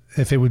wonder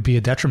if it would be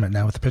a detriment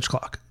now with the pitch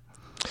clock.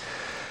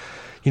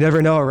 You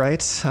never know,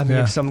 right? I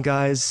mean, some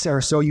guys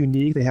are so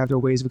unique. They have their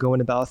ways of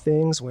going about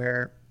things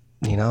where,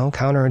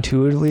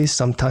 counterintuitively,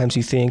 sometimes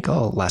you think,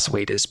 oh, less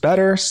weight is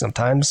better.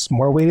 Sometimes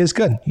more weight is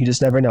good. You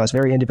just never know. It's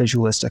very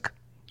individualistic.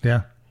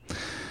 Yeah.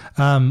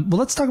 Well,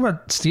 let's talk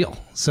about Steele.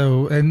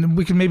 So, and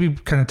we can maybe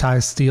kind of tie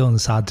Steele and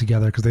Assad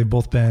together because they've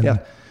both been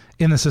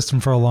in the system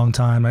for a long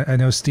time. I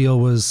know Steele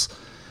was,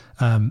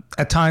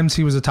 at times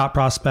he was a top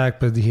prospect,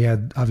 but he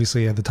had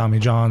the Tommy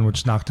John,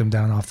 which knocked him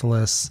down off the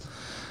list.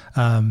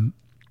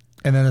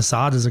 And then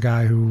Assad is a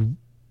guy who,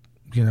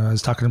 I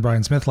was talking to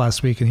Brian Smith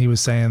last week, and he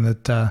was saying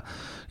that,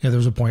 there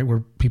was a point where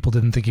people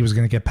didn't think he was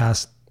going to get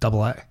past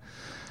AA.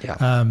 Yeah.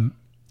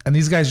 And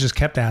these guys just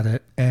kept at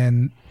it,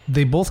 and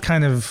they both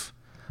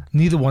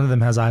neither one of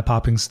them has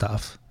eye-popping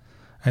stuff.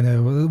 I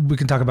know we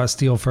can talk about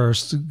Steele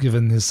first,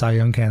 given his Cy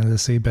Young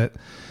candidacy, but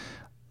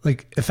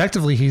like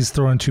effectively he's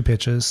throwing 2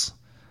 pitches,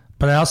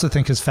 but I also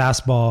think his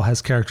fastball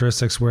has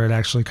characteristics where it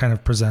actually kind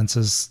of presents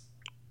as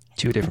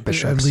 2 different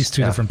pitches. At least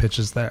 2 different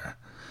pitches there.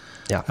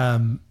 Yeah.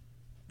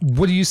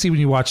 What do you see when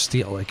you watch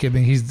Steele? Like, I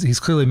mean, he's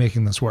clearly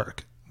making this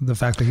work. The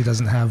fact that he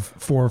doesn't have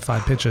 4 or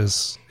 5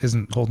 pitches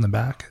isn't holding him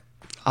back.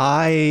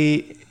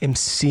 I am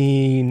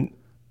seeing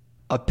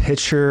a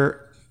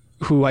pitcher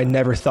who I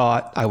never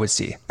thought I would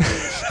see.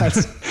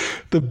 That's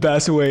the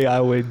best way I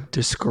would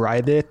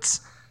describe it.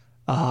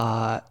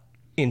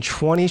 In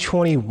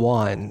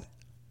 2021,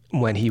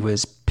 when he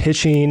was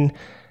pitching,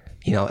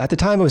 at the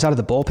time it was out of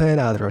the bullpen,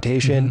 out of the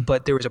rotation,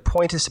 but there was a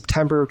point in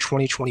September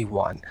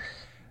 2021,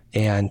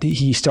 and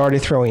he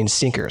started throwing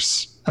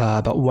sinkers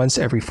about once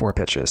every 4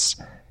 pitches.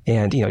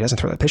 And, he doesn't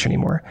throw that pitch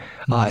anymore.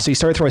 So he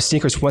started throwing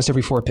sinkers once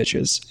every 4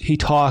 pitches. He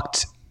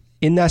talked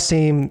in that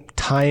same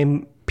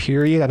time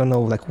period, I don't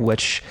know like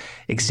which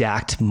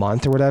exact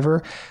month or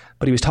whatever,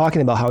 but he was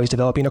talking about how he's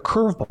developing a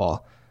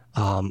curveball.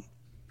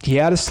 He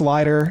had a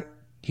slider.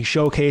 He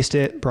showcased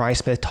it. Brian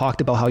Smith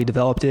talked about how he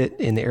developed it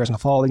in the Arizona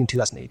Fall League in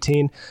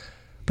 2018.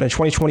 But in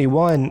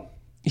 2021,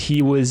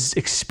 he was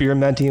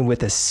experimenting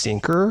with a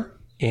sinker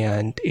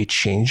and a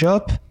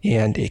changeup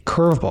and a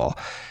curveball.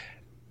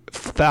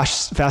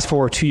 Fast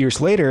forward 2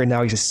 years later, and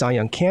now he's a Cy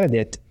Young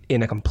candidate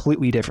in a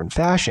completely different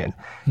fashion.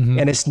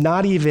 And it's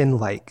not even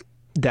like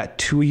that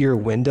 2-year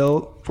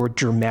window where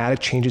dramatic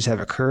changes have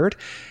occurred.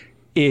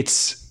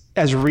 It's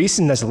as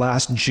recent as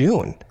last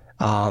June,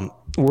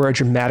 where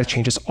dramatic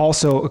changes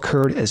also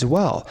occurred as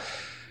well.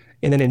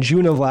 And then in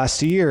June of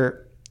last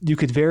year, you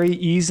could very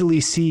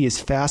easily see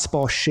his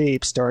fastball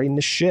shape starting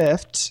to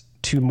shift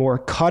to more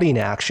cutting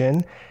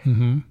action.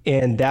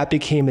 And that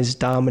became his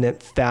dominant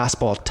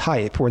fastball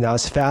type, where now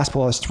his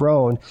fastball is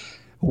thrown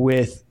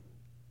with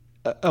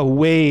a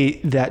way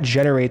that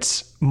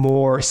generates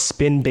more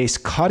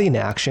spin-based cutting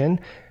action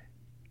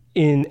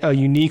in a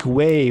unique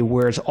way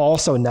where it's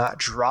also not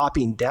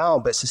dropping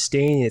down, but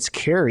sustaining its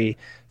carry,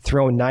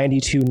 throwing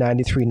 92,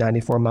 93,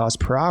 94 miles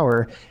per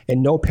hour.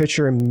 And no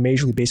pitcher in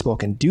Major League Baseball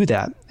can do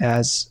that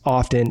as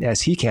often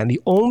as he can.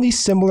 The only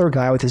similar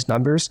guy with his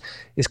numbers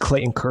is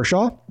Clayton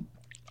Kershaw.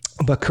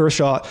 But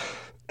Kershaw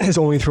has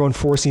only thrown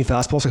 4-seam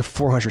fastballs like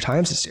 400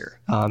 times this year.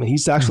 And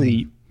he's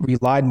actually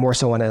relied more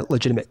so on a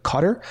legitimate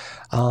cutter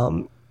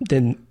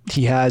than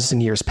he has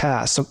in years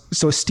past.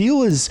 So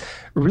Steele is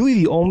really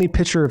the only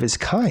pitcher of his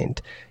kind.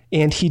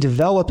 And he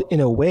developed in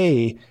a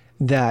way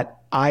that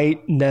I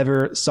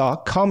never saw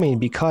coming,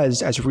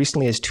 because as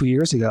recently as 2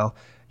 years ago,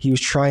 he was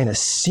trying a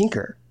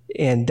sinker.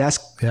 And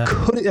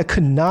that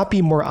could not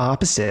be more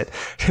opposite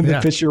than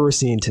the pitcher we're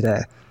seeing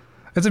today.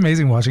 It's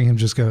amazing watching him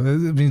just go. I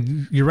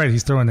mean, you're right.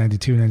 He's throwing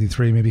 92,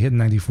 93, maybe hitting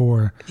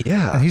 94.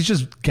 Yeah. And he's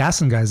just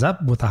gassing guys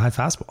up with a high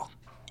fastball.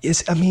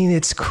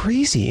 It's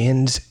crazy.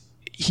 And,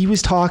 he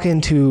was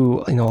talking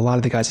to, a lot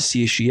of the guys at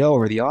CHGO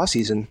over the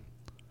offseason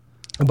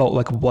about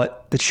like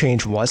what the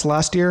change was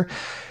last year.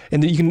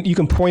 And you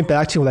can point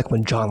back to like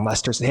when John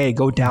Lester said, hey,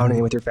 go down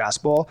in with your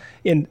fastball.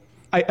 And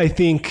I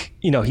think,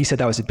 he said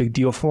that was a big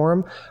deal for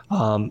him.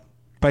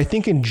 But I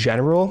think in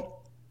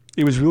general,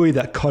 it was really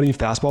that cutting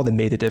fastball that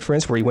made the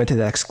difference, where he went to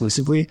that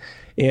exclusively.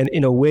 And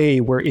in a way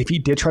where if he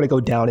did try to go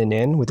down and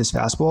in with his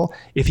fastball,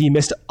 if he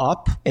missed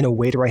up in a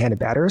way to right-handed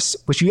batters,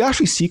 which you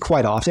actually see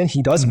quite often,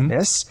 he does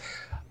miss.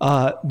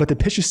 But the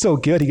pitch is so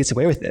good, he gets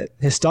away with it.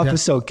 His stuff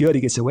is so good,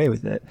 he gets away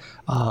with it.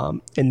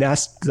 And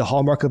that's the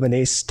hallmark of an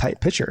ace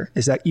type pitcher,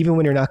 is that even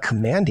when you're not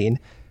commanding,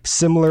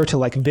 similar to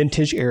like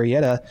vintage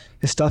Arrieta,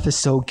 his stuff is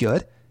so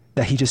good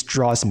that he just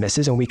draws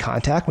misses and weak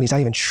contact when he's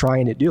not even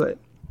trying to do it.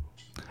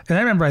 And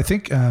I remember, I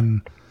think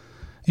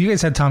you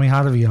guys had Tommy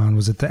Hotovy on.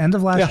 Was it the end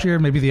of last year?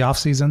 Maybe the off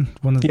season?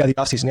 The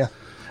off season, yeah.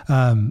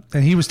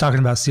 And he was talking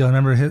about Steele. I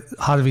remember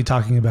Hotovy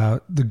talking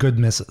about the good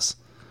misses.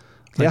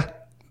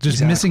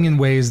 Just missing in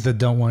ways that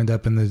don't wind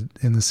up in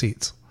the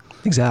seats.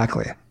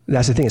 Exactly.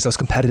 That's the thing. It's those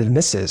competitive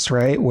misses,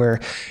 right? Where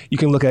you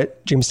can look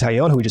at James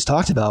Taillon, who we just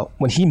talked about.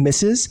 When he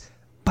misses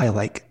by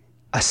like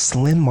a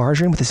slim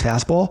margin with his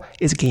fastball,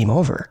 it's game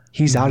over.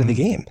 He's out of the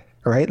game,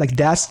 right? Like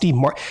that's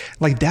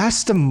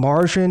the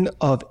margin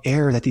of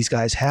error that these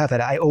guys have.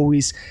 That I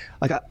always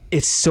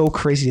it's so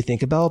crazy to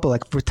think about. But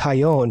like for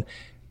Taillon,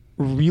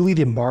 really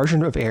the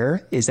margin of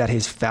error is that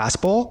his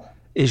fastball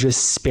is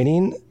just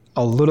spinning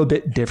a little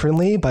bit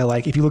differently by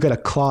like, if you look at a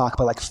clock,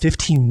 by like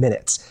 15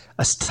 minutes,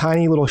 a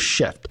tiny little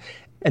shift.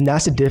 And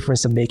that's the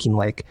difference of making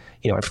like,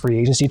 in free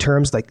agency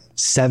terms, like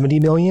 70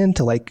 million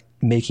to like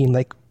making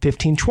like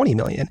 15, 20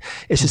 million.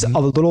 It's just a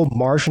little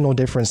marginal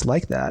difference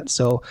like that.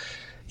 So,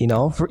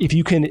 if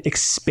you can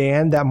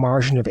expand that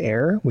margin of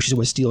error, which is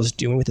what Steele is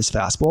doing with his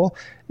fastball,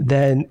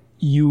 then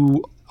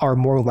you are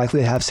more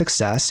likely to have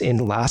success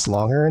and last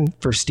longer. And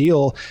for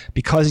Steele,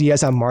 because he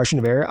has that margin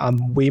of error,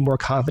 I'm way more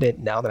confident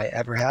now than I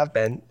ever have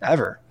been,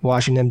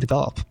 watching him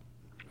develop.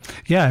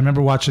 Yeah, I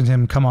remember watching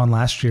him come on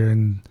last year,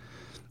 and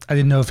I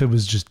didn't know if it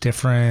was just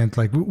different.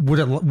 Like, would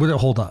it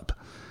hold up?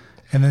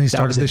 And then he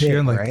started this year,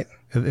 and like, right?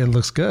 it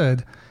looks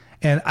good.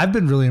 And I've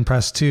been really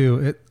impressed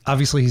too.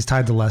 Obviously, he's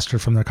tied to Lester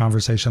from their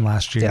conversation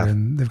last year,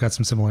 and they've got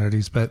some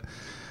similarities. But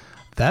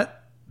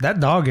that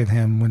dog in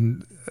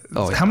him,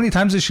 how many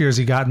times this year has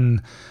he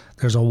gotten?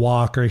 There's a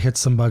walk, or he hits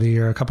somebody,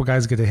 or a couple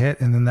guys get a hit,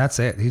 and then that's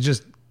it. He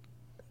just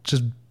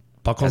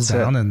buckles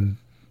down and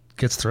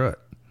gets through it.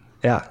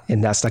 Yeah,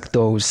 and that's like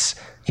those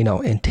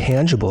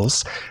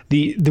intangibles.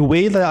 The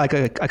way that I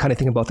kind of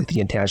think about like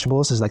the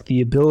intangibles is like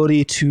the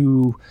ability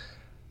to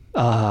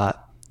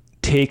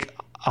take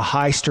a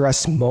high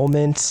stress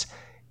moment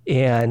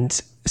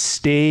and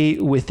stay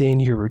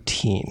within your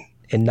routine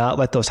and not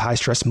let those high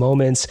stress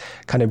moments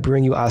kind of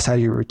bring you outside of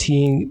your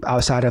routine,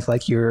 outside of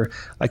like your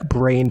like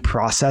brain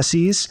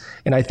processes.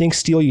 And I think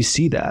Steele, you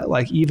see that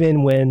like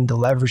even when the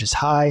leverage is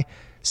high,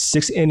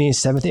 6th inning,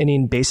 7th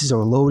inning, bases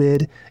are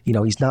loaded,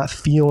 he's not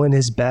feeling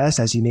his best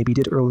as he maybe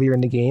did earlier in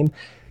the game.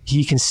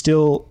 He can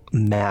still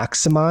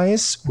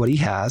maximize what he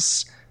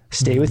has,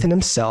 stay within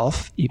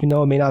himself, even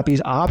though it may not be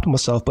his optimal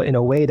self, but in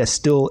a way that's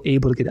still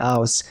able to get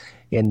outs.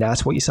 And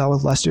that's what you saw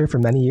with Lester for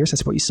many years.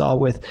 That's what you saw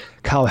with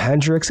Kyle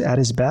Hendricks at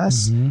his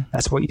best.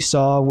 That's what you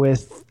saw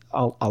with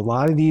a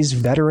lot of these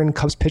veteran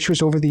Cubs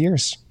pitchers over the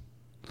years.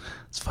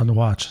 It's fun to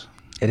watch.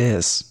 It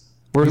is.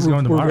 We're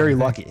very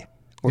lucky.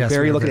 We're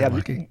very lucky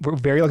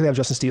to have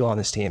Justin Steele on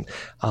this team.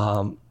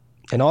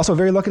 And also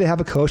very lucky to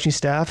have a coaching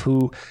staff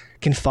who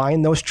can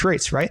find those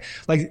traits, right?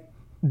 Like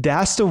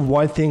that's the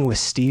one thing with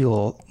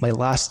Steele. My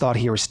last thought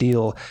here with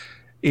Steele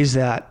is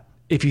that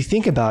if you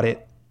think about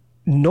it,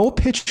 no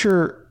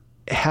pitcher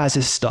has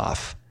his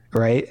stuff,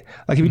 right?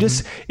 Like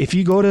if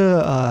you go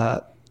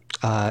to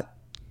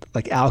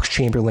like Alex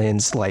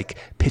Chamberlain's like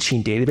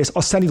pitching database,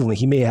 I'll send you the link.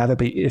 He may have it,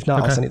 but if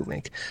not, I'll send you the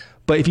link.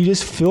 But if you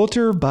just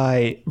filter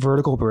by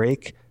vertical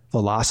break,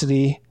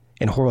 velocity,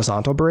 and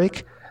horizontal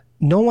break,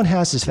 no one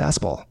has his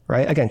fastball,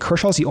 right? Again,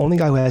 Kershaw's the only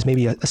guy who has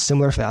maybe a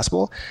similar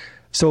fastball.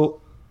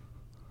 So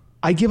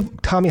I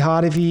give Tommy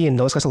Hotovy and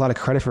those guys a lot of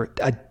credit for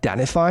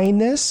identifying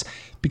this,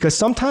 because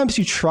sometimes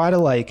you try to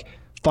like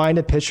find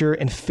a pitcher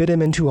and fit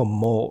him into a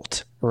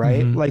mold,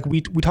 right? Like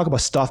we talk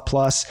about stuff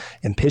plus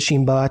and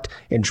pitching butt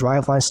and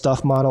driveline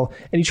stuff model,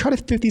 and you try to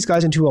fit these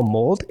guys into a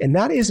mold, and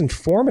that is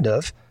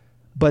informative,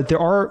 but there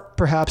are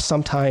perhaps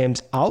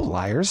sometimes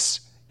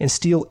outliers, and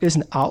Steele is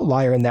an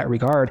outlier in that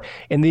regard.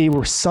 And they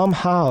were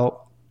somehow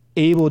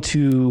able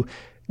to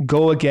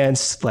go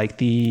against like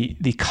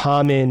the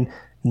common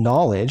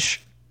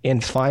knowledge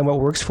and find what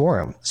works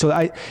for him.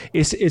 So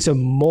it's a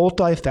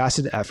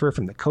multifaceted effort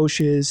from the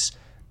coaches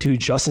to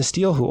Justin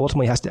Steele, who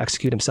ultimately has to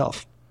execute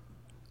himself.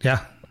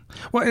 Yeah.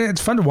 Well,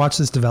 it's fun to watch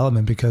this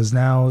development because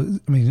now,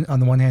 I mean, on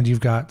the one hand, you've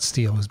got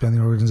Steele, who's been in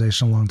the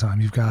organization a long time.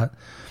 You've got,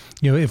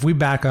 if we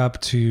back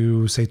up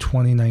to, say,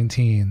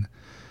 2019,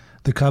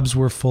 the Cubs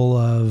were full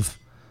of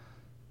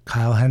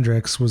Kyle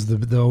Hendricks was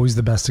always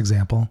the best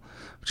example.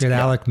 But you had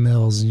Alec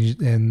Mills,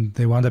 and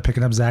they wound up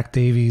picking up Zach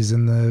Davies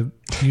in the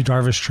Yu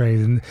Darvish trade.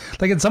 And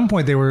like at some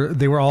point, they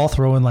were all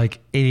throwing like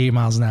 88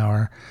 miles an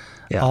hour,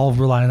 all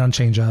relying on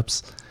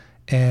changeups.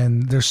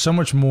 And there's so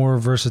much more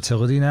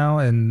versatility now,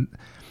 and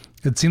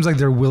it seems like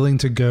they're willing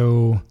to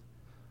go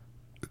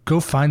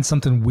find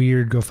something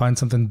weird, go find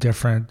something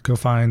different, go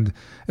find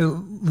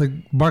like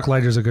Mark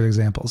Leiter's a good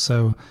example.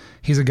 So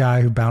he's a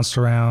guy who bounced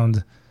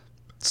around,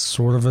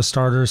 sort of a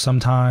starter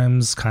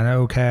sometimes, kind of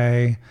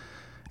okay,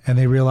 and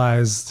they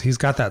realized he's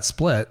got that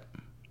split.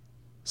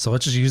 So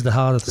let's just use the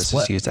hell out of the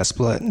split. Just use that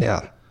split,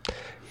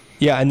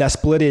 yeah, and that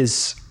split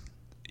is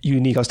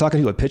unique. I was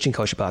talking to a pitching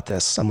coach about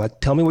this. I'm like,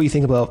 tell me what you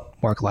think about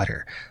Mark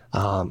Leiter,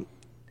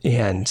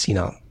 and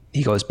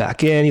he goes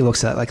back in, he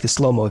looks at like the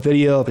slow-mo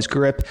video of his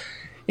grip.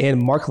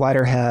 And Mark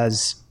Leiter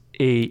has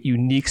a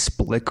unique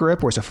split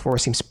grip, where it's a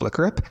four-seam split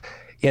grip.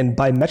 And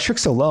by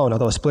metrics alone,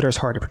 although a splitter is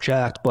hard to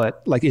project,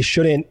 but like it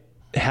shouldn't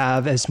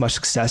have as much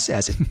success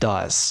as it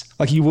does.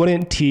 Like you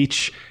wouldn't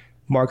teach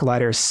Mark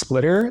Leiter's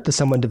splitter to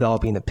someone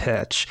developing the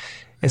pitch.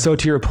 And so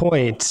to your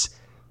point,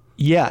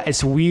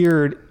 it's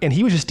weird. And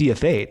he was just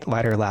DFA'd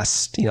Leiter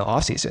last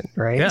offseason,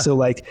 right? Yeah. So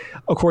like,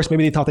 of course,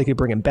 maybe they thought they could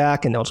bring him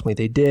back, and ultimately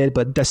they did.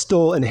 But that's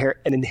still an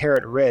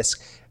inherent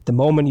risk the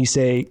moment you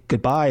say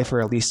goodbye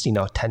for at least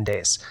 10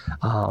 days.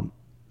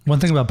 One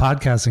thing about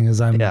podcasting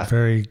is I'm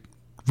very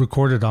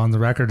recorded on the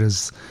record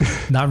is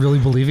not really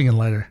believing in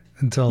Leiter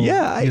until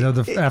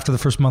after the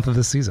first month of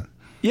this season.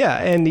 Yeah,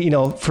 and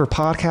for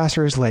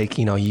podcasters like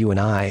you and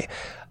I,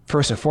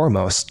 first and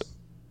foremost,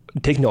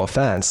 take no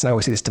offense, and I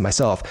always say this to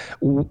myself,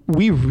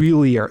 we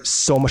really are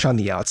so much on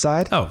the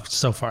outside. Oh,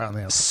 so far on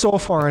the outside. So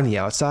far on the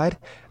outside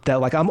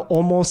that like I'm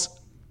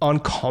almost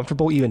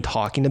uncomfortable even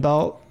talking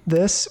about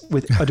this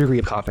with a degree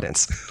of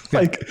confidence.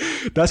 Like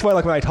that's why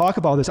like when I talk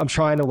about this, I'm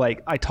trying to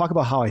I talk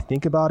about how I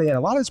think about it, and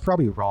a lot of it's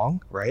probably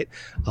wrong, right?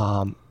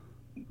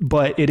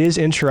 But it is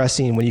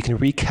interesting when you can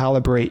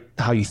recalibrate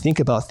how you think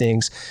about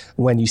things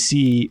when you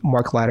see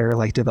Mark Leiter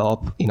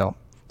optimize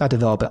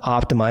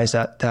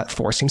that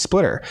four-seam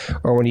splitter,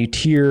 or when you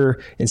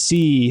hear and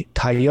see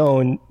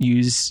Tyone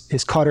use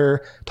his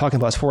cutter, talking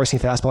about his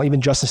four-seam fastball,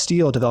 even Justin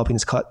Steele developing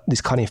his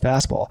cutting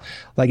fastball.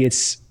 Like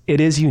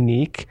it is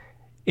unique.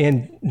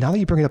 And now that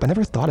you bring it up, I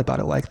never thought about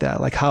it like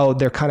that, like how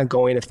they're kind of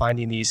going and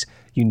finding these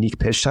unique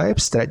pitch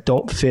types that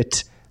don't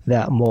fit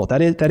that mold.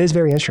 That is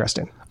very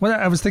interesting. Well,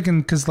 I was thinking,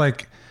 because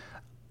like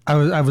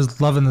I was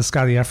loving the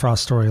Scotty Efros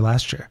story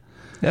last year.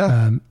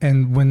 Yeah.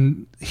 And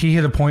when he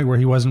hit a point where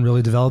he wasn't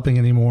really developing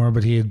anymore,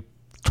 but he had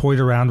toyed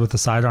around with the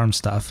sidearm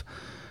stuff,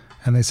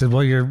 and they said,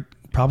 well, you're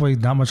probably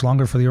not much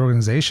longer for the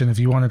organization. If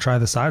you want to try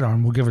the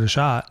sidearm, we'll give it a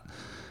shot.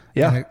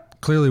 Yeah. And it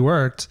clearly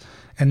worked.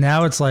 And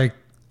now it's like,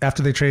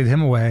 after they traded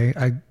him away,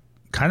 I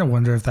kind of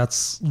wonder if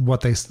that's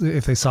what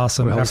if they saw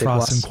some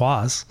Efros and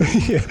Quaz.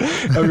 Yeah.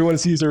 Everyone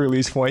sees their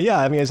release point. Yeah.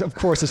 I mean, of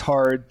course, it's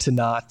hard to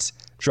not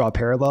draw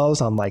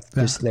parallels on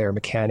just their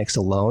mechanics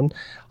alone.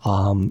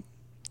 But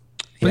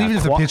even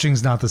if the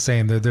pitching's not the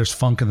same, there's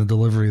funk in the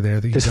delivery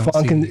there that you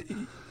don't see.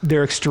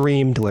 They're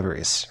extreme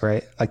deliveries,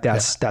 right? Like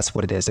that's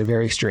what it is. They're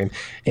very extreme.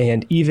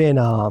 And even,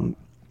 I'm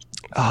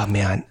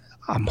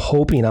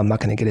hoping I'm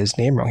not going to get his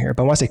name wrong here,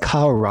 but I want to say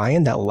Kyle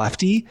Ryan, that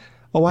lefty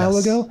a while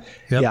ago.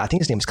 Yep. Yeah, I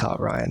think his name's Kyle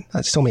Ryan.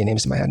 So many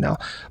names in my head now.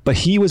 But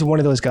he was one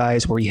of those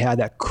guys where he had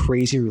that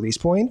crazy release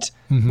point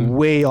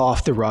way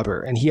off the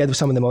rubber. And he had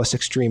some of the most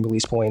extreme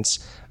release points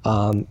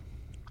in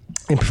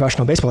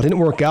professional baseball. It didn't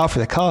work out for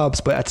the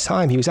Cubs, but at the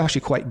time he was actually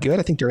quite good.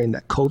 I think during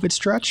that COVID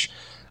stretch.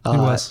 He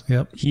was,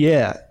 yep.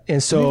 Yeah.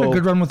 And so he had a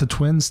good run with the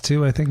Twins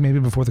too, I think maybe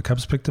before the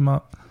Cubs picked him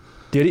up.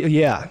 Did he?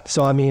 Yeah.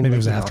 So, I mean, maybe it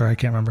was after, I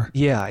can't remember.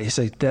 Yeah. It's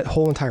like that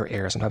whole entire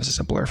era sometimes is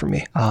a blur for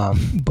me.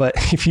 But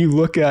if you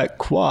look at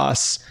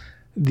Quas,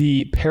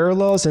 the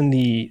parallels and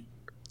the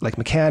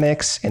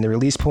mechanics and the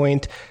release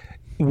point,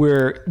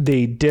 where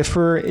they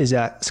differ is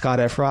that Scott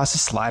Efros'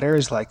 slider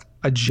is like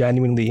a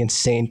genuinely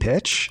insane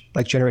pitch,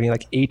 like generating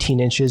like 18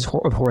 inches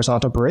of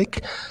horizontal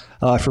break.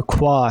 For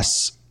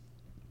Quas,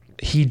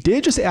 he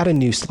did just add a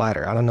new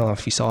slider. I don't know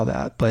if you saw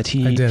that, but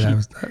I did.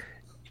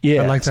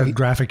 I like that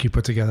graphic you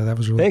put together. That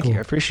was really cool. Thank you.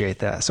 I appreciate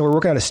that. So we're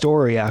working on a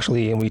story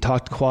actually, and we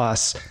talked to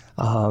Quas.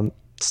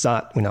 It's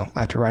not, I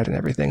have to write and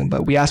everything,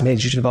 but we asked him, hey,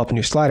 did you develop a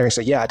new slider? And he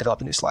said, yeah, I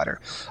developed a new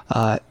slider.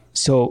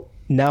 So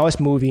now it's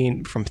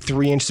moving from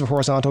 3 inches of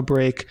horizontal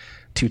break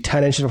to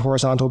 10 inches of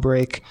horizontal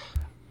break.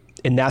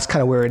 And that's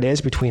kind of where it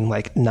is, between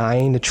like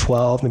 9 to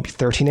 12, maybe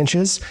 13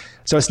 inches.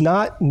 So it's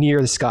not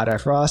near the Scott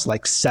Efros,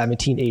 like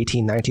 17,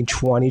 18, 19,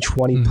 20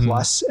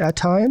 plus at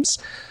times.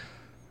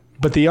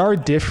 But they are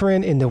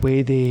different in the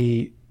way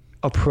they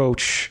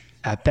approach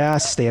at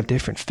bats. They have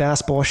different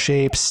fastball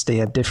shapes. They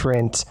have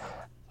different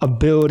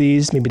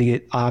abilities, maybe to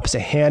get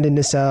opposite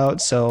handedness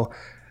out. So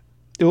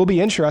it will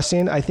be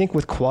interesting. I think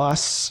with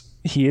Quas,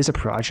 he is a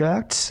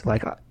project.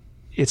 Like,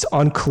 it's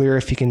unclear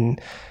if he can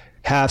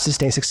have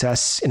sustained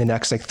success in the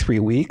next 3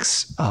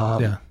 weeks.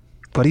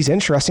 But he's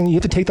interesting. You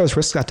have to take those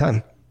risks that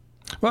time.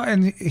 Well,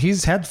 and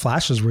he's had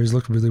flashes where he's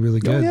looked really, really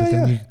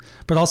good.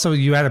 But also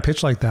you add a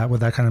pitch like that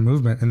with that kind of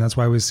movement, and that's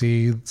why we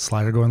see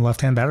slider go in the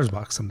left-hand batter's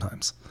box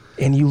sometimes.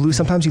 And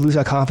sometimes you lose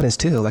that confidence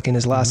too. Like in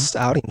his last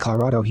outing in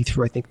Colorado, he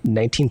threw, I think,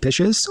 19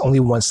 pitches, only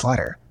one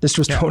slider. Just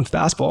was throwing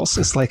fastballs.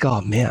 It's like,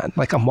 oh man,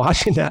 like I'm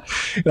watching that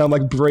and I'm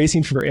like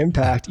bracing for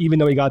impact. Even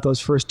though he got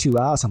those first 2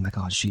 outs, I'm like,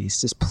 oh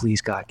geez, just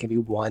please God, give me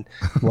one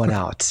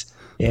out.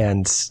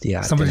 And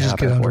yeah, somebody just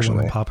get under one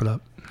and pop it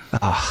up.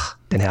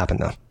 Didn't happen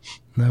though.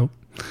 Nope.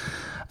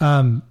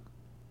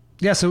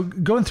 So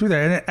going through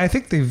there, and I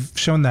think they've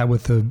shown that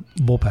with the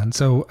bullpen.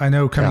 So I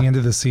know coming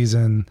into the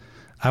season,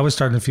 I was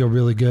starting to feel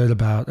really good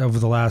about over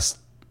the last,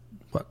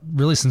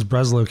 really since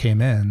Breslow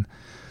came in,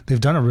 they've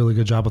done a really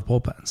good job with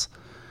bullpens.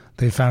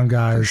 They found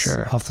guys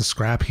off the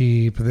scrap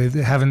heap.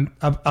 They haven't,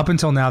 up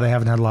until now, they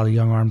haven't had a lot of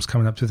young arms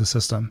coming up through the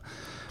system.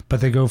 But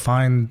they go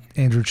find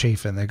Andrew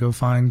Chafin. They go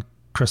find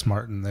Chris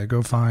Martin. They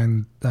go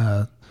find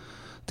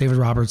David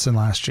Robertson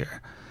last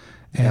year.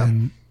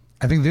 And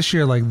I think this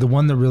year, like the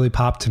one that really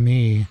popped to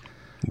me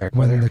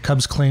when the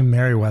Cubs claimed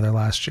Merriweather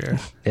last year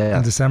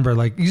in December,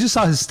 like you just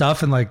saw his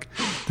stuff and like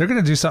they're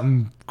going to do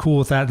something cool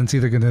with that, and it's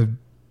either going to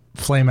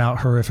flame out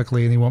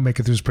horrifically and he won't make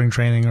it through spring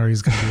training, or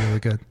he's going to be really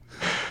good.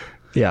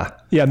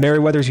 Yeah,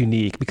 Merriweather's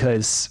unique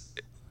because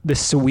the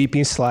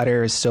sweeping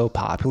slider is so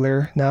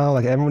popular now.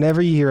 Like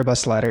whenever you hear about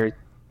slider,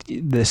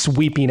 the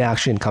sweeping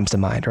action comes to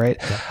mind,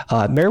 right?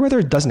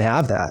 Merriweather doesn't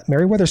have that.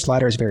 Merriweather's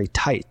slider is very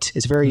tight.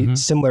 It's very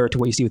similar to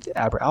what you see with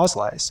Albert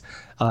Alzolai's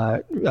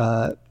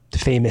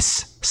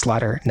famous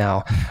slider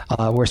now,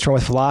 where it's thrown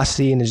with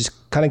velocity and it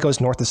just kind of goes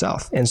north to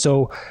south. And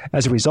so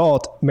as a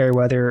result,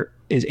 Merriweather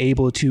is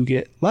able to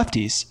get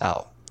lefties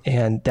out.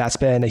 And that's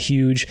been a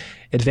huge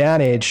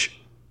advantage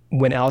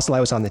when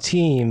Alzolai was on the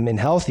team and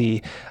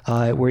healthy,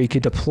 where he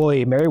could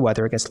deploy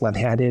Merriweather against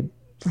left-handed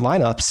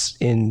lineups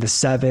in the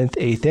 7th,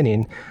 8th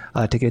inning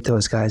to get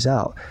those guys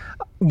out.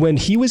 When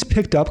he was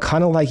picked up,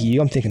 kind of like you,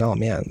 I'm thinking, oh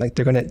man, like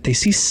they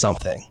see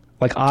something.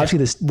 Like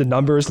obviously the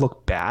numbers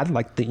look bad,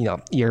 like the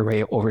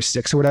ERA over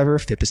 6 or whatever,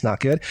 FIP is not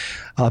good,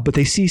 but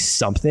they see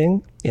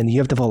something, and you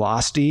have the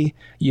velocity,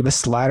 you have a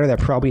slider that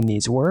probably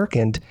needs work,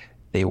 and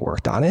they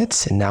worked on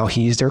it, and now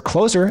he's their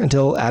closer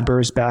until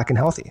Adber's back and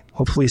healthy,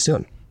 hopefully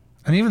soon.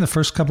 And even the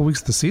first couple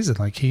weeks of the season,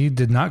 like he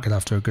did not get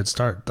off to a good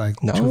start. Like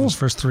 2 of his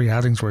first 3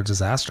 outings were a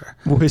disaster.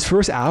 Well, his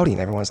first outing,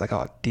 everyone's like,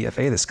 "Oh,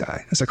 DFA this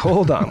guy." It's like,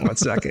 hold on 1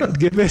 second,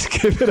 give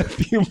it a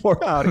few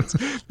more outings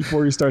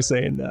before you start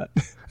saying that.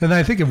 And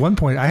I think at one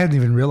point I hadn't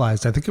even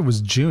realized. I think it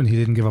was June he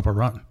didn't give up a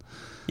run.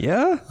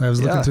 Yeah, I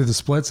was looking through the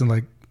splits and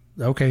like,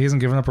 okay, he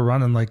hasn't given up a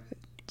run in like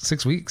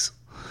 6 weeks.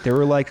 There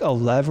were like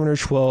 11 or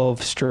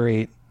 12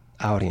 straight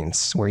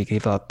outings where he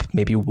gave up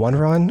maybe 1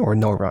 run or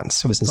no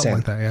runs. It was insane.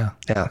 Something like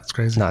that, yeah. It's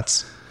crazy.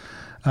 Nuts.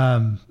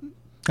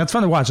 That's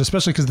fun to watch,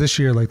 especially because this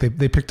year, like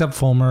they picked up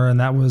Fulmer,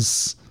 and that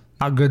was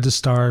not good to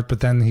start.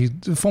 But then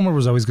Fulmer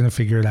was always going to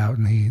figure it out,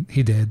 and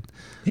he did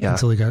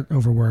until he got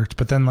overworked.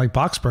 But then like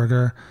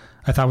Boxberger,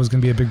 I thought was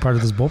going to be a big part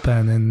of this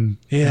bullpen, and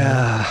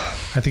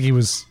I think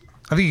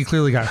he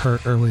clearly got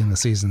hurt early in the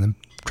season and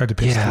tried to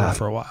pace through it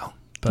for a while.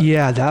 But.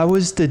 Yeah, that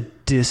was the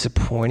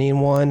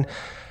disappointing one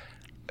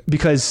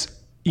because.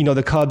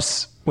 The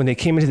Cubs, when they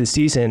came into the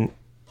season,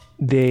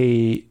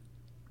 they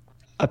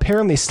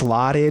apparently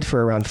slotted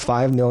for around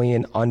 $5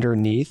 million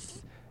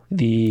underneath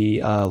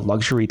the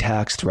luxury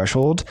tax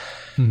threshold.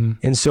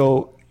 And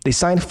so they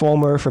signed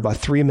Fulmer for about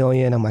 $3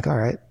 million. I'm like, all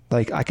right,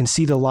 like I can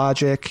see the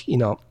logic,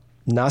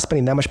 not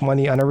spending that much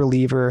money on a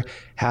reliever,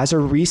 has a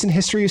recent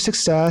history of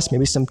success,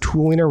 maybe some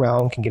tooling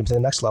around can get him to the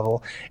next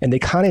level. And they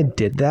kind of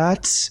did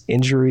that,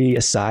 injury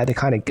aside. They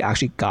kind of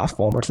actually got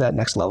Fulmer to that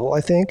next level,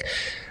 I think.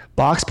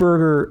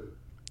 Boxberger,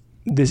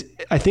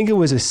 I think it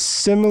was a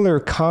similar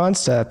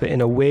concept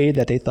in a way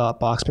that they thought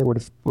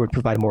Boxberger would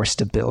provide more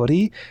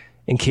stability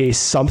in case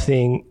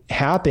something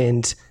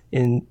happened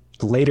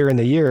later in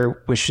the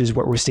year, which is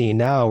what we're seeing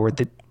now, where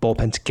the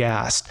bullpen's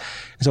gassed.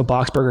 And so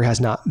Boxberger has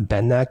not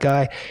been that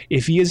guy.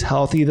 If he is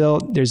healthy, though,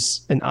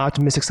 there's an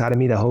optimistic side of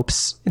me that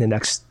hopes in the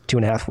next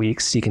 2.5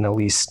 weeks he can at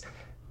least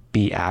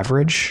be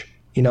average.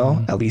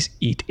 At least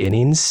eat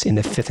innings in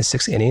the 5th and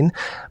 6th inning.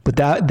 But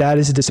that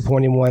is a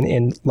disappointing one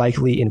and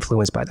likely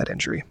influenced by that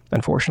injury,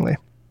 unfortunately.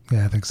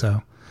 Yeah, I think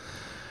so.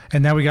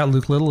 And now we got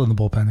Luke Little in the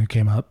bullpen who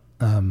came up.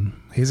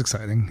 He's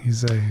exciting.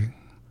 He's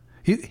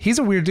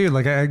a weird dude.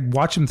 Like I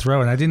watch him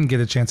throw, and I didn't get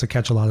a chance to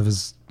catch a lot of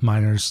his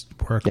minors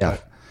work. Yeah.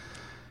 But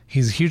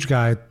he's a huge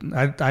guy.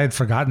 I had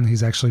forgotten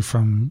he's actually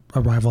from a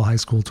rival high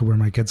school to where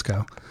my kids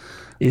go.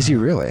 Is he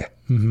really?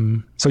 Mm-hmm.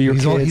 So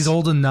he's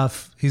old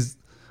enough. He's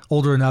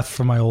older enough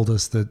for my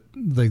oldest that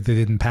like they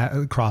didn't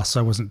cross,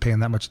 so I wasn't paying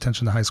that much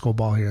attention to high school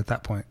ball here at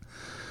that point.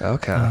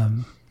 Okay.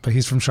 But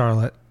he's from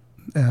Charlotte,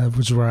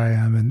 which is where I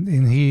am,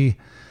 and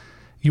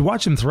you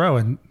watch him throw,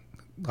 and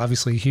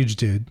obviously a huge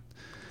dude.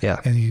 Yeah.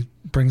 And he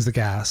brings the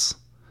gas,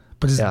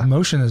 but his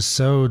motion is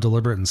so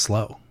deliberate and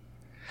slow.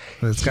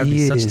 It's got to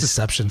be such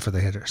deception for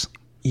the hitters.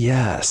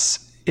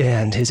 Yes,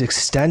 and his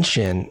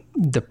extension,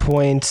 the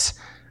point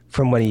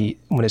from when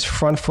his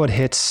front foot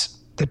hits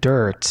the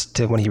dirt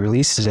to when he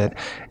releases it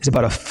is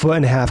about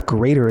 1.5 feet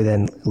greater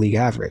than league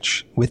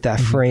average with that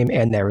frame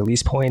and that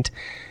release point.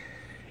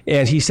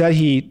 And he said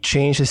he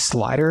changed his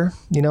slider,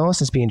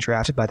 since being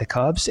drafted by the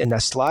Cubs. And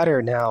that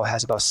slider now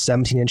has about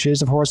 17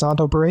 inches of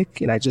horizontal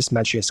break. And I just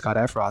mentioned Scott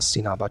Efros,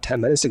 about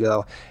 10 minutes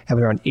ago,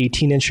 having around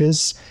 18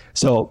 inches.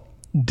 So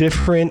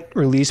different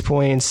release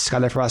points.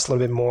 Scott Efros a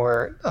little bit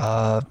more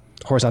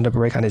horizontal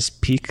break on his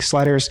peak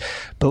sliders.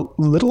 But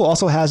Little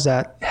also has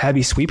that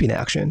heavy sweeping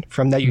action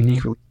from that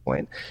unique release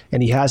point.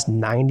 And he has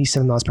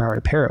 97 miles per hour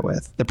to pair it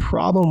with. The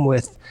problem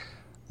with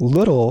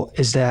Little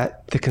is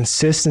that the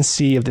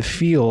consistency of the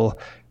feel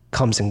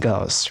comes and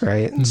goes,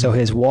 right? So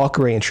his walk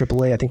rate in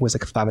AAA, I think, was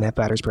like 5.5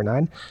 batters per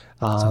 9.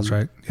 Sounds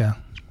right. Yeah.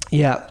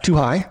 Yeah, too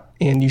high.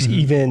 And you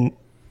even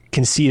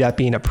can see that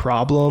being a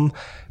problem,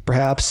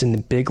 perhaps in the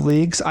big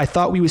leagues. I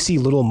thought we would see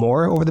Little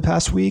more over the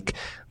past week,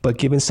 but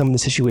given some of the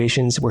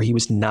situations where he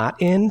was not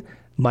in,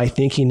 my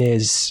thinking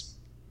is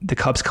the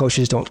Cubs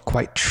coaches don't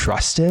quite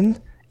trust him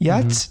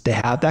yet to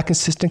have that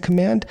consistent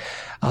command.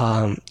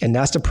 And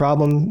that's the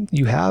problem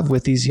you have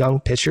with these young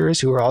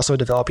pitchers who are also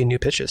developing new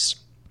pitches.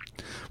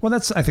 Well,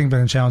 that's, I think,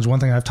 been a challenge. One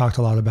thing I've talked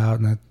a lot about,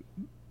 and that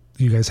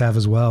you guys have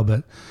as well,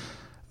 but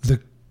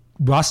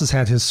Ross has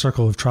had his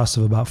circle of trust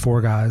of about 4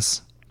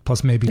 guys,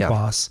 plus maybe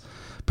Kwas.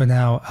 But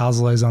now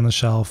Alzolay's on the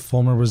shelf.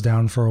 Fulmer was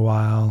down for a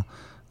while.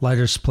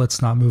 Leiter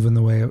split's not moving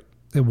the way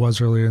it was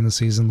earlier in the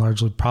season,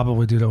 largely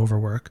probably due to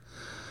overwork.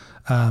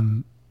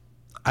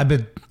 I've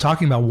been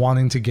talking about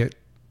wanting to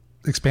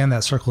expand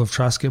that circle of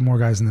trust, get more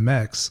guys in the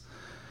mix.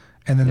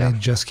 And then they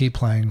just keep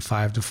playing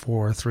 5-4,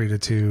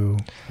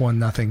 3-2,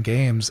 1-0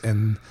 games.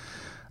 And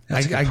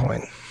that's a good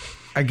point.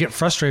 I get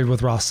frustrated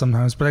with Ross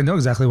sometimes, but I know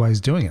exactly why he's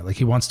doing it. Like,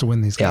 he wants to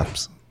win these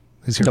games.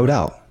 He's here. No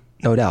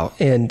doubt.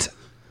 And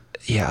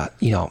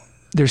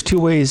there's 2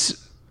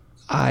 ways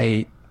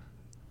I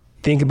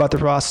think about the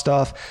Ross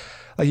stuff.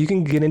 Like, you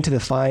can get into the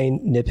fine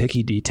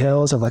nitpicky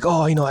details of like,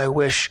 I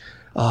wish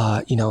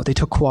they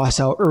took Kwas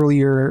out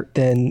earlier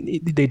than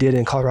they did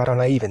in Colorado.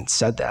 And I even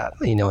said that,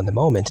 in the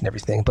moment and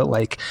everything. But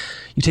like,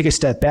 you take a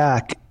step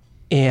back,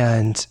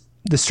 and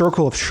the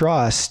circle of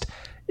trust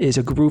is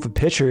a group of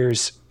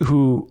pitchers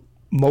who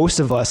most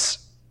of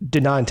us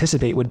did not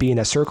anticipate would be in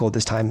a circle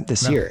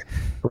this year,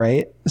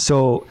 right?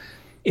 So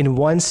in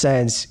one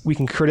sense, we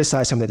can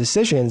criticize some of the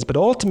decisions, but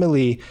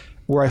ultimately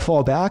where I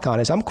fall back on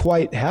is I'm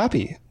quite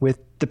happy with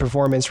the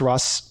performance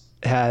Ross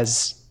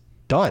has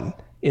done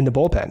in the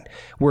bullpen,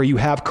 where you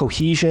have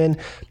cohesion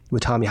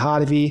with Tommy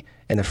Hotovy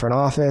and the front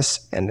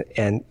office and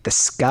the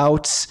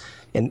scouts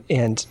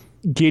and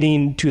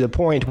getting to the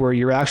point where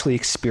you're actually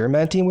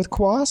experimenting with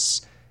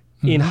Kwas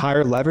in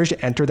higher leverage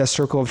to enter that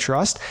circle of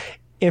trust.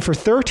 And for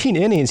 13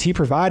 innings, he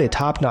provided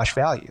top-notch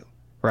value,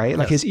 right? Yes.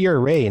 Like his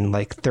ERA in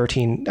like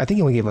 13, I think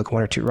he only gave like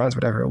 1 or 2 runs,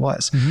 whatever it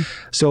was.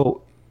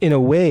 So in a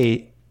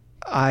way,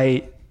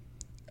 I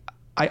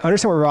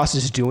understand what Ross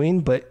is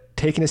doing, but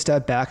taking a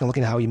step back and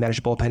looking at how he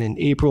managed the bullpen in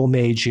April,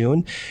 May,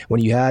 June,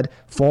 when you had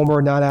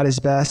Fulmer not at his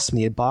best,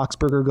 when you had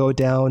Boxberger go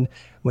down,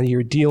 when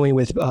you're dealing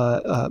with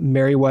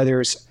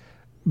Merriweather's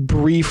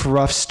brief,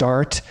 rough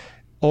start,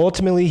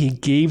 ultimately he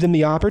gave them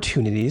the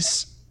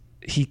opportunities.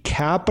 He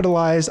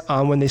capitalized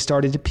on when they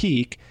started to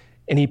peak,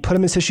 and he put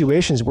them in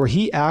situations where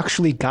he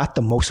actually got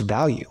the most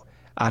value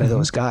out of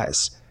those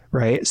guys,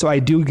 right? So I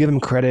do give him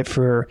credit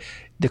for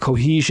the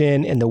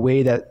cohesion and the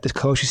way that the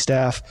coaching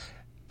staff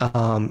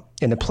and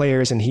the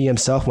players and he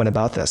himself went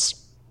about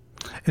this.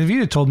 And if you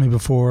had told me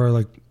before,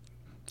 like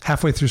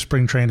halfway through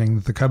spring training,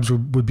 that the Cubs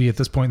would be at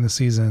this point in the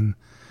season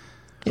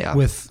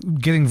with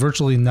getting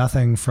virtually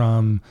nothing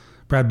from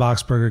Brad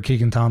Boxberger,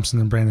 Keegan Thompson,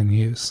 and Brandon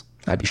Hughes,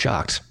 I'd be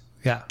shocked.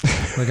 Yeah.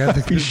 Like, I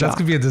think that's going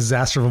to be a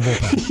disaster of a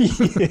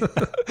bullpen.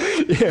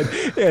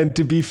 And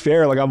to be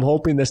fair, like, I'm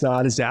hoping that's not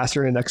a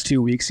disaster in the next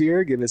 2 weeks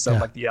here, given some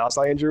like the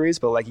outside injuries.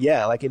 But like,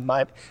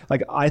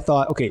 I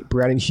thought, okay,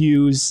 Brandon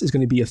Hughes is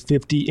going to be a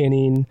 50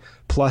 inning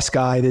plus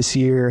guy this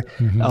year.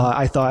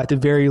 I thought at the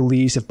very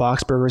least, if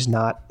Boxberger's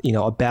not,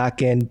 a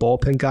back end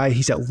bullpen guy,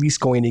 he's at least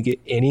going to get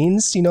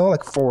innings,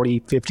 like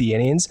 40, 50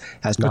 innings,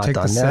 has not done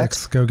that.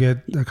 Sixth, go get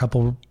a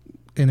couple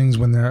innings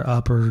when they're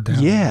up or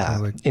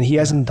down. And he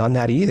hasn't done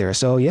that either.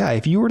 So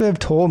if you were to have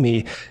told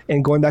me,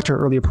 and going back to our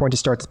earlier point to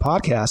start the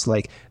podcast,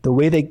 like the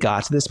way they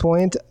got to this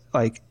point,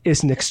 like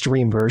it's an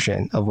extreme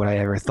version of what I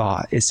ever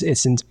thought.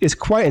 It's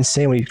quite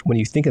insane when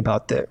you think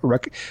about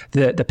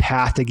the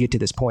path to get to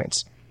this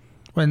point.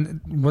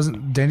 When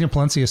wasn't Daniel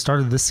Palencia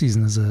started this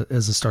season as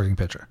a starting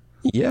pitcher?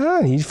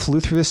 Yeah, he flew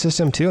through the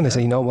system too, and they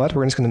said, you know what,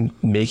 we're just going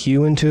to make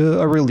you into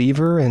a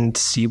reliever and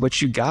see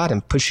what you got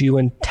and push you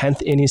in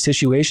 10th inning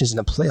situations in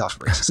a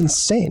playoff race. It's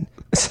insane.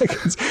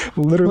 It's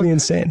literally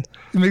insane.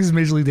 He makes his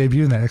major league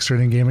debut in that extra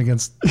inning game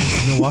against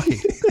Milwaukee.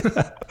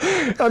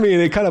 I mean,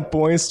 it kind of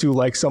points to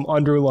like some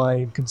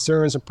underlying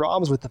concerns and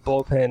problems with the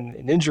bullpen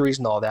and injuries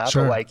and all that.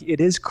 Sure. But like,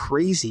 it is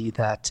crazy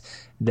that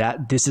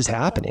this is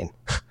happening.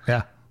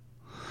 Yeah.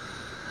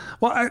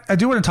 Well, I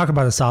do want to talk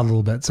about Assad a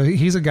little bit. So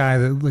he's a guy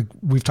that, like,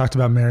 we've talked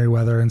about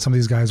Merriweather and some of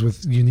these guys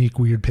with unique,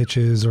 weird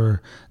pitches,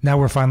 or now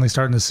we're finally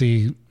starting to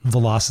see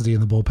velocity in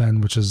the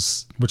bullpen, which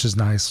is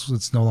nice.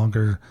 It's no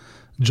longer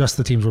just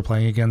the teams we're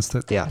playing against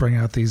that bring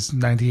out these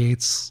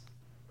 98s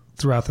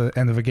throughout the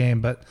end of a game.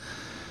 But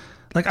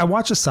like, I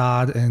watch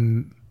Assad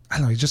and I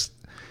don't know,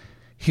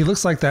 he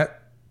looks like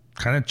that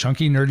kind of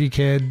chunky, nerdy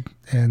kid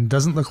and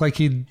doesn't look like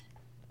he'd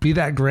be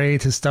that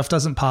great. His stuff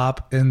doesn't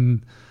pop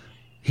and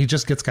he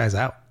just gets guys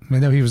out. I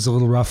know he was a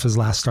little rough his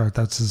last start.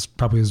 That's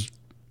probably his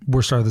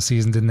worst start of the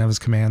season. Didn't have his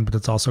command, but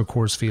it's also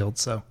Coors Field.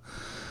 So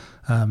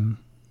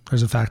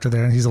there's a factor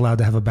there, and he's allowed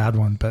to have a bad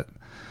one. But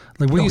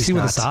like, what do you see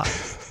with Assad?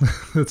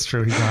 That's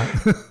true. He's not.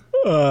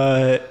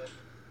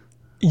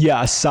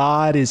 Yeah,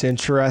 Assad is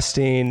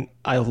interesting.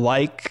 I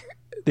like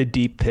the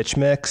deep pitch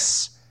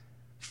mix,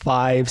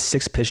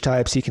 5-6 pitch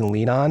types he can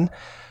lean on.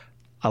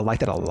 I like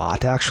that a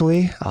lot,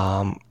 actually.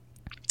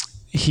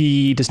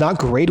 He does not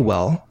grade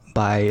well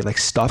by like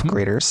stuff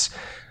graders,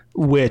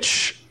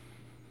 which,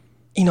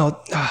 you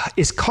know,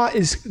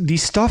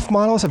 these stuff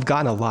models have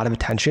gotten a lot of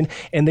attention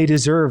and they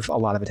deserve a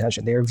lot of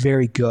attention. They are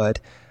very good.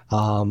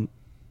 You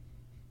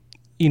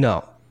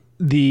know,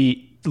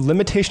 the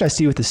limitation I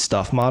see with the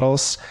stuff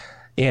models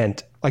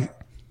and like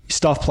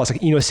stuff plus like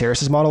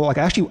Saris's model, like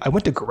I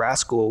went to grad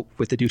school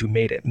with the dude who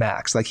made it,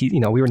 Max. Like we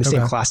were in the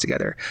same class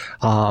together.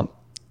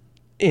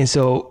 And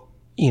so,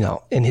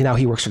 and now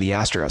he works for the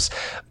Astros,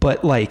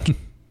 but like,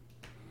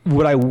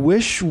 what I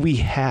wish we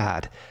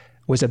had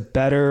was a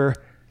better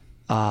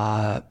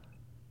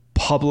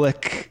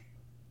public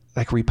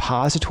like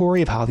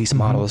repository of how these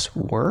models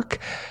work.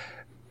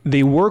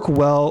 They work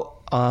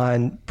well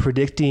on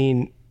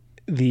predicting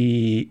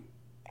the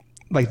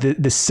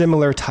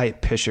similar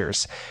type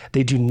pitchers.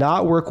 They do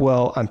not work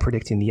well on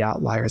predicting the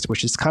outliers,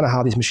 which is kind of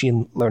how these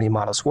machine learning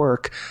models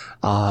work.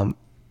 And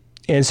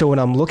so when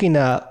I'm looking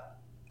at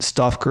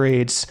stuff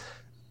grades,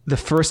 the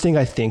first thing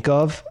I think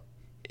of,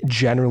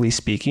 generally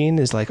speaking,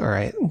 is like, all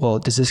right, well,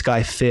 does this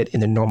guy fit in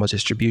the normal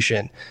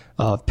distribution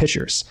of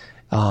pitchers?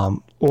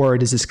 Or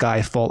does this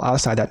guy fall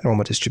outside that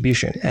normal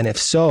distribution? And if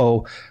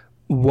so,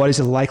 what is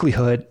the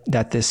likelihood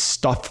that this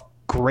stuff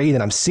grade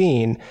that I'm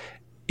seeing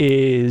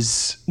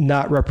is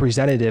not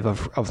representative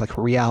of like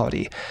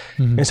reality?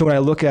 Mm-hmm. And so when I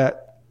look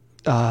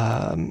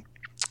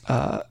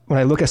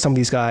at some of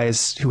these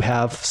guys who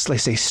have,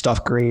 let's say,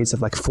 stuff grades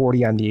of like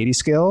 40 on the 80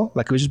 scale,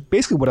 like which is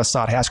basically what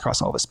Assad has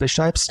across all of his pitch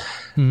types,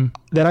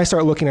 then I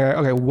start looking at,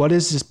 okay, what do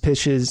his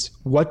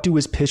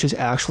pitches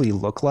actually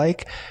look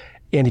like?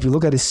 And if you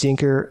look at his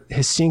sinker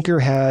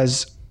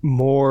has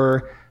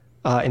more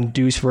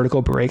induced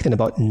vertical break than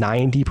about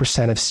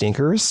 90% of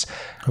sinkers,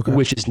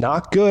 which is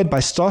not good by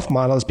stuff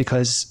models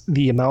because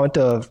the amount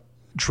of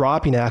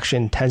dropping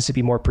action tends to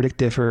be more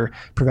predictive for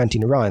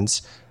preventing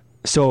runs.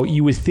 So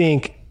you would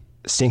think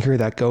sinker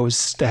that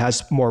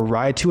has more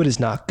ride to it is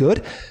not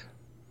good,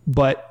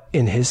 but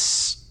in his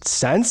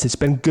sense, it's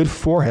been good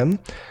for him.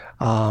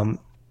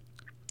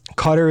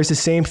 Cutter is the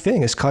same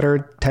thing. His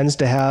cutter tends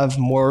to have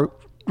more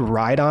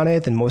ride on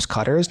it than most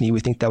cutters, and you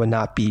would think that would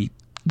not be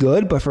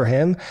good, but for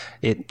him,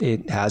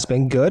 it has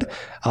been good.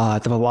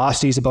 The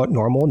velocity is about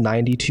normal,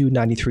 92,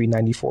 93,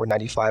 94,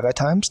 95 at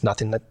times,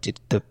 nothing that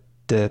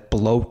the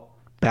below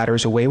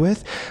batters away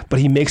with, but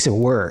he makes it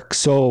work.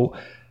 So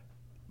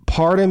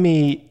part of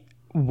me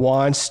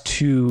wants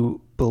to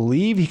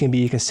believe he can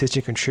be a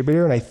consistent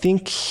contributor, and I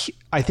think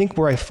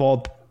where I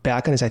fall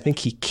back on is I think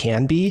he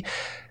can be,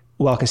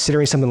 while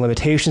considering some of the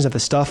limitations of the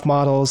stuff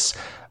models.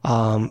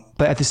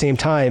 But at the same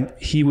time,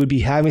 he would be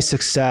having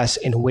success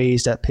in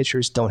ways that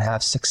pitchers don't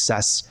have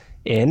success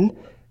in.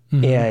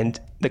 Mm-hmm. And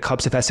the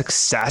Cubs have had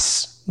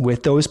success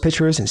with those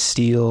pitchers and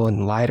Steele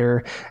and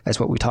Leiter,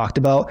 as what we talked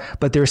about.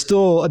 But there's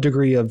still a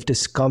degree of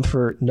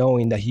discomfort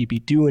knowing that he'd be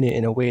doing it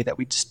in a way that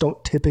we just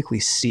don't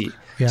typically see.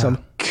 Yeah. So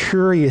I'm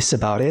curious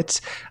about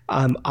it.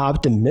 I'm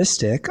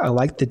optimistic. I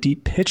like the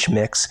deep pitch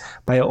mix,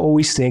 but I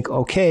always think,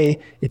 okay,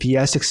 if he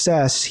has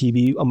success, he'd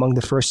be among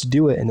the first to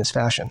do it in this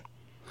fashion.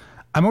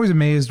 I'm always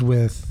amazed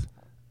with,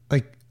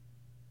 like,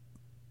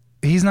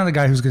 he's not a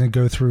guy who's going to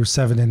go through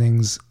 7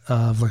 innings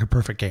of like a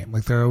perfect game.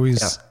 Like, there are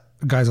always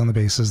guys on the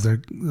bases. There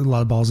are a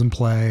lot of balls in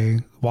play,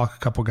 walk a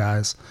couple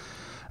guys.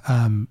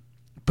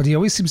 But he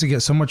always seems to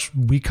get so much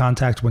weak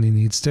contact when he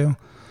needs to.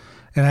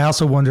 And I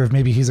also wonder if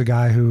maybe he's a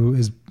guy who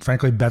is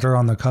frankly better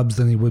on the Cubs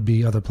than he would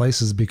be other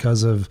places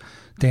because of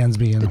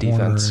Dansby and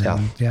Horner.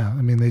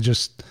 I mean, they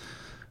just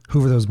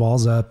hoover those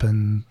balls up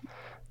and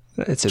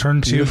it's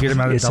turn two, get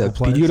him out of double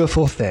plays. It's a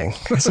beautiful thing.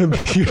 It's a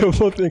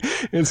beautiful thing.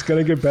 It's going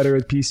to get better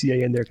with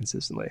PCA in there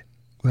consistently.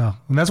 Well,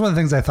 and that's one of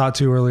the things I thought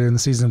too earlier in the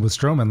season with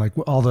Stroman, like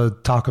all the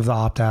talk of the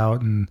opt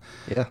out, and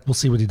we'll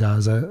see what he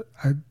does. I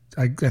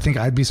think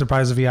I'd be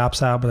surprised if he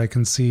opts out, but I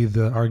can see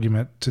the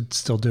argument to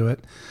still do it.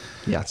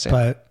 Yeah, same.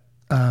 But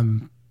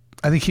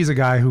I think he's a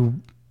guy who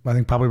I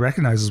think probably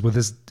recognizes with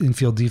his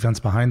infield defense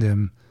behind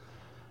him,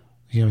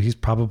 he's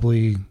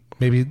probably,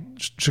 maybe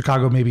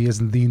Chicago maybe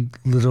isn't the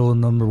literal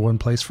number one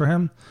place for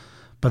him,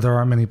 but there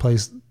aren't many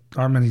teams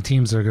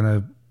that are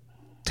going to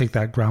take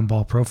that ground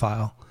ball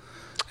profile.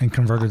 and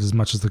convert it as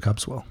much as the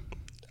Cubs will?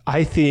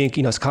 I think,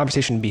 it's a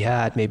conversation to be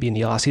had maybe in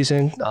the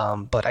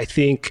offseason, but I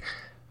think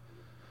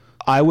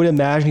I would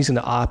imagine he's going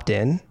to opt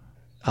in.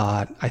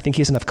 I think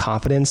he has enough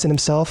confidence in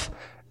himself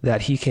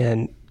that he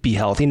can be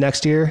healthy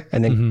next year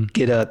and then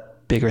get a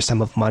bigger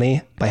sum of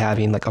money by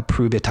having like a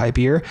prove it type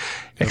year,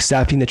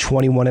 accepting the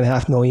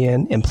 $21.5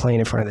 million and playing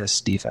in front of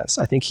this defense.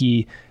 I think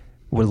he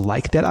would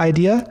like that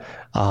idea.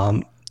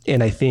 And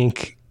I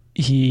think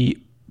he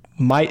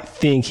might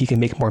think he can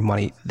make more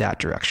money that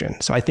direction.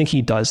 So I think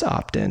he does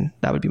opt in.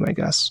 That would be my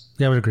guess.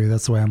 Yeah, I would agree.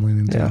 That's the way I'm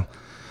leaning too.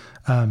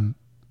 Yeah.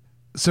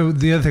 So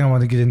the other thing I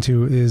want to get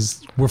into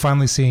is we're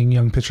finally seeing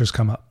young pitchers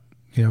come up.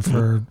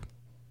 For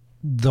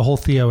the whole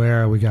Theo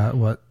era, we got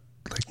like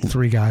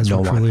 3 guys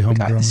were truly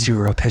homegrown.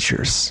 0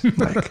 pitchers,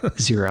 like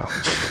 0.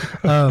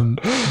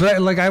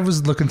 But I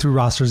was looking through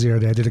rosters the other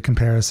day. I did a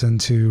comparison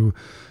to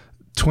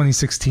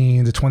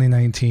 2016 to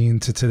 2019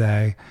 to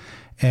today,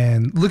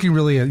 and looking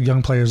really at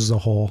young players as a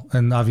whole.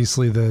 And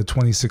obviously the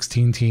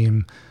 2016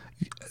 team,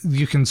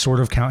 you can sort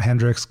of count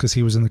Hendricks because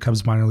he was in the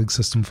Cubs minor league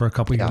system for a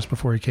couple years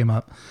before he came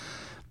up.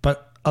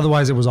 But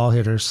otherwise it was all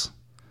hitters.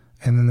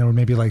 And then there were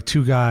maybe like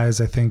 2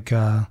 guys, I think,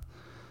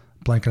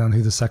 blanking on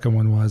who the second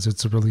one was.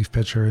 It's a relief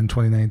pitcher in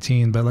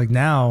 2019. But like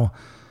now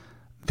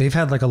they've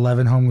had like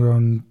 11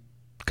 homegrown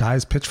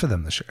guys pitch for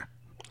them this year.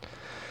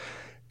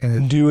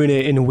 And doing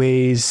it in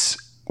ways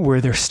where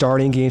they're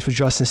starting games with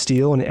Justin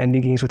Steele and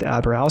ending games with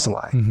Adbert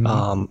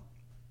Alzolay,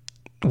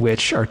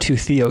 which are 2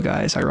 Theo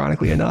guys,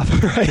 ironically enough,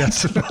 right?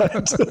 Yes.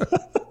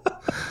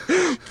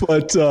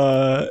 but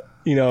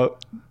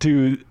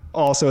to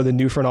also the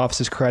new front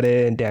office's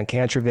credit and Dan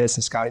Kantrovitz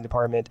and scouting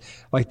department,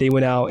 like they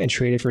went out and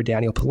traded for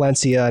Daniel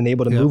Palencia and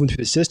able to move him through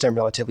the system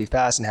relatively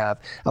fast and have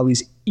at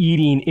least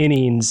eating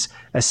innings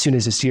as soon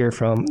as this year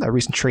from a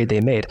recent trade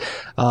they made.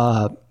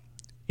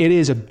 It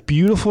is a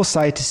beautiful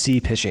sight to see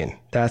pitching.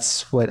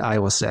 That's what I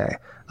will say.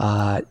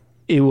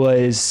 It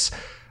was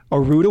a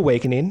rude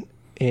awakening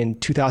in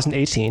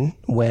 2018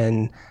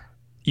 when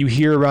you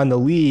hear around the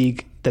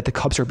league that the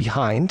Cubs are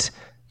behind.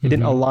 It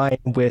didn't align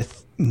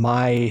with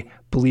my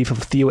belief of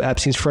Theo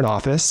Epstein's front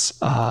office.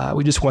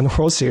 We just won the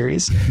World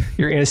Series.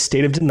 You're in a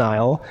state of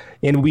denial.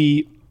 And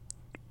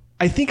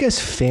I think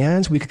as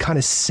fans, we could kind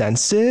of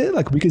sense it.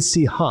 Like we could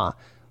see,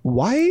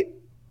 why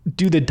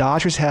do the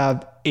Dodgers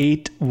have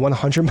 8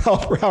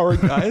 100-mile-per-hour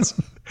guys?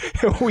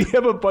 And we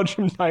have a bunch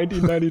of 90,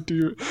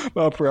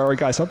 92-mile-per-hour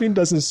guys. Something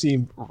doesn't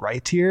seem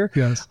right here.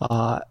 Yes.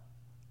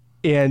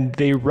 And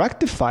they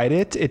rectified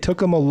it. It took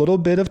them a little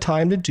bit of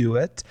time to do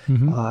it.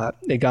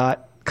 It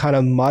got kind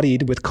of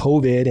muddied with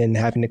COVID and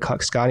having to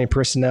cut scouting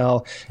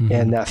personnel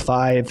and that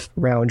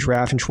 5-round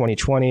draft in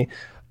 2020.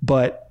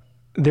 But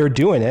they're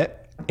doing it.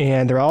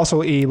 And they're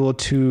also able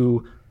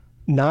to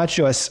not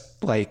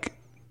just like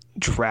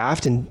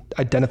draft and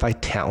identify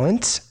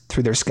talent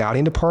through their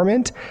scouting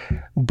department,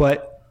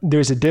 but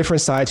there's a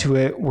different side to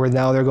it where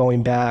now they're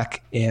going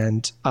back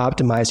and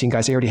optimizing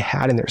guys they already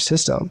had in their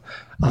system,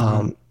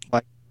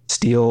 like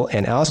Steele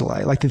and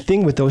Alzolay. Like the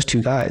thing with those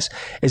 2 guys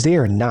is they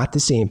are not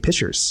the same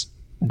pitchers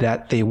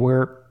that they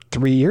were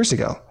 3 years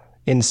ago.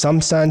 In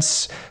some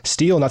sense,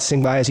 Steele, not the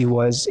same guy as he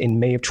was in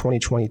May of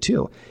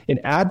 2022. In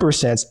Adber's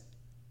sense,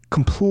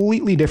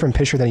 completely different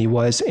pitcher than he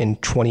was in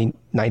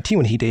 2019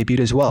 when he debuted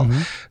as well.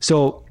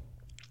 So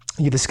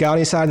you have the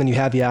scouting side, and then you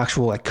have the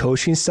actual like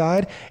coaching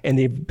side, and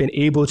they've been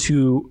able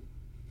to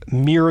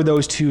mirror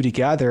those 2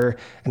 together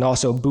and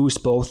also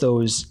boost both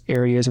those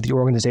areas of the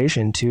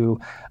organization to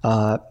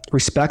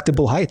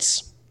respectable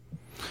heights.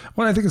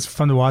 Well, I think it's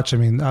fun to watch. I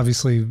mean,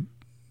 obviously,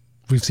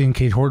 we've seen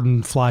Cade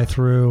Horton fly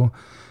through.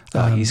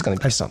 He's going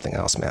to be something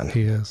else, man.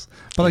 He is.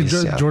 But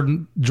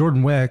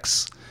Jordan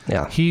Wicks,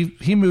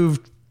 he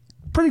moved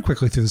pretty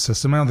quickly through the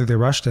system. I don't think they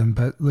rushed him,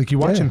 but like you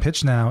watch him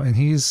pitch now, and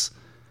he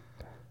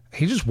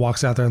just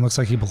walks out there and looks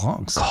like he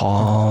belongs.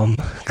 Calm,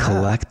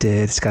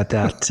 collected. It's got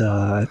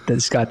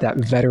that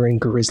veteran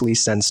Grizzly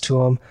sense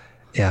to him.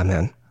 Yeah,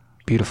 man.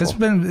 Beautiful. It's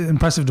been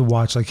impressive to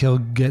watch. Like he'll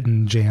get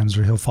in jams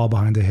or he'll fall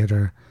behind a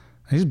hitter.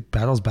 He just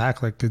battles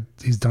back like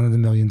he's done it a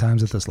million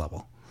times at this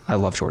level. I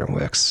love Jordan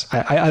Wicks.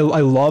 I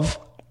love,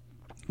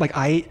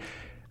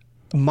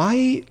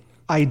 my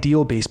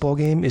ideal baseball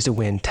game is to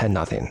win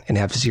 10-0 and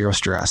have 0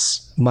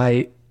 stress.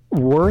 My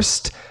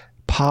worst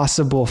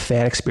possible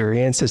fan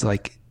experience is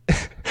like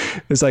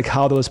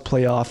how those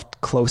playoff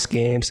close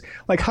games,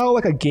 like how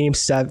like a game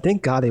 7,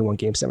 thank God they won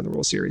game 7 of the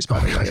World Series, by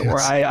the way, or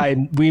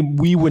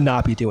we would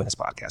not be doing this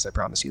podcast. I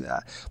promise you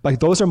that. Like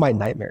those are my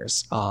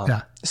nightmares.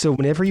 So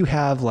whenever you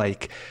have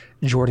like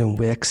Jordan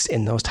Wicks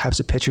and those types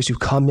of pitchers who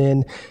come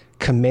in,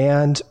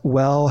 command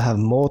well, have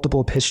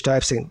multiple pitch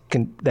types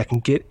that can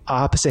get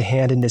opposite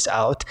handedness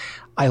out.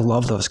 I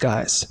love those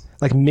guys.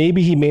 Like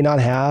maybe he may not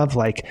have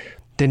like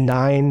the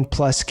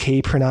 9+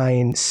 K per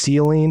 9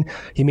 ceiling.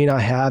 He may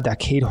not have that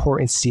Cade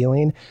Horton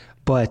ceiling,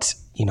 but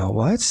you know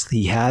what?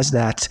 He has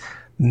that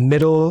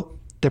middle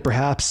to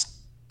perhaps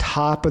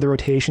top of the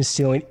rotation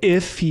ceiling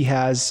if he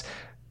has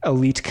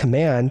elite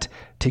command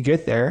to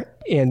get there.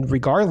 And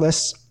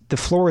regardless, the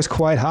floor is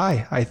quite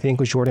high. I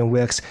think with Jordan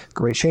Wicks,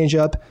 great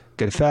changeup,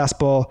 good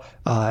fastball.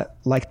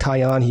 Like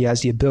Tyon, he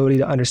has the ability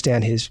to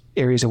understand his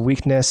areas of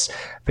weakness.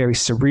 Very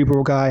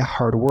cerebral guy,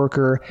 hard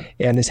worker,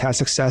 and has had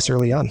success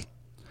early on.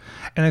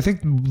 And I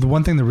think the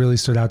one thing that really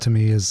stood out to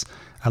me is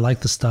I like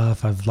the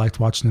stuff. I've liked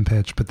watching him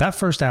pitch, but that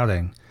first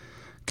outing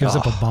gives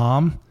up a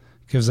bomb,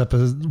 gives up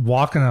a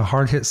walk and a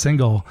hard hit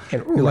single.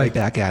 And right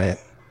back at it.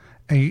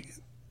 And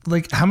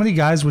like, how many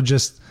guys would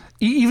just,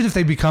 even if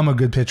they become a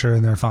good pitcher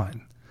and they're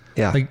fine,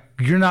 like,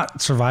 you're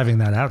not surviving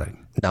that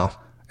outing. No.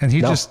 And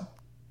he just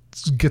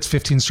gets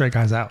 15 straight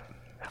guys out.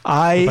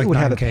 I would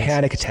have a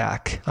panic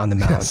attack on the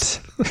mound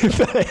if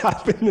that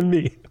happened to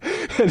me.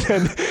 And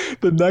then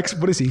the next,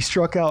 what is he? He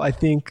struck out, I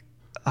think,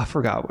 I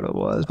forgot what it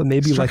was, but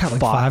maybe like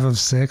 5 of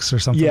 6 or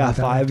something. Yeah, like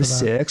that 5 of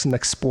 6, and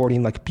like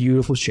sporting like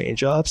beautiful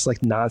changeups, like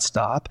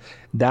nonstop.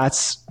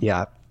 That's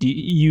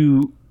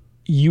you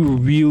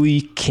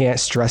really can't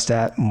stress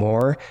that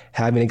more.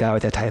 Having a guy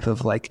with that type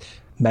of like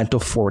mental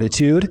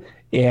fortitude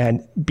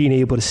and being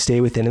able to stay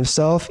within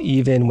himself,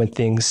 even when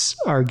things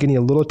are getting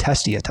a little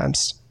testy at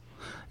times.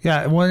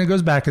 Yeah, when it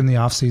goes back in the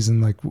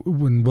offseason, like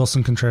when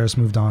Wilson Contreras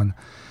moved on,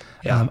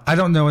 I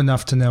don't know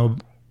enough to know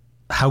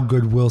how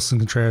good Wilson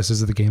Contreras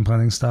is at the game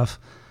planning stuff,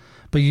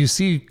 but you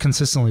see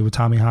consistently with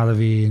Tommy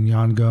Hotovy and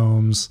Yan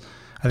Gomes,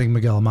 I think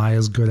Miguel Amaya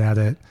is good at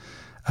it,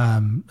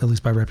 at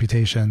least by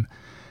reputation,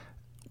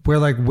 where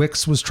like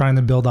Wicks was trying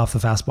to build off the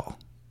fastball.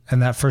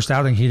 And that first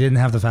outing, he didn't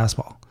have the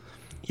fastball.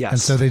 Yes.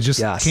 And so they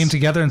just came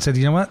together and said,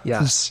 you know what?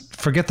 Just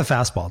forget the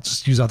fastball.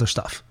 Just use other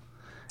stuff.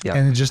 Yeah.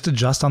 And just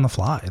adjust on the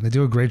fly. And they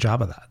do a great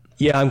job of that.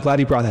 Yeah, I'm glad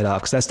you brought that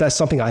up because that's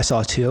something I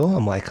saw too.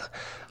 I'm like,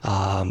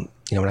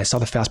 when I saw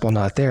the fastball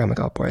not there, I'm like,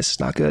 oh boy, this is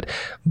not good.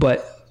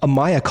 But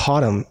Amaya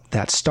caught him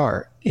that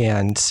start.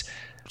 And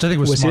which I think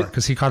was smart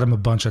because he caught him a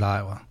bunch at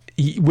Iowa.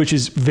 Which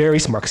is very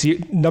smart because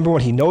number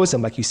one, he knows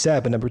him, like you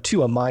said, but number two,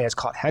 Amaya's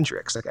caught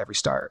Hendricks like every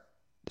start.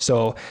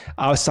 So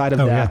outside of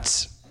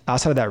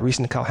that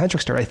recent Kyle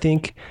Hendricks start, I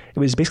think it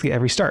was basically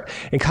every start.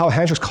 And Kyle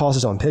Hendricks calls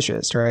his own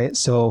pitches, right?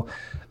 So,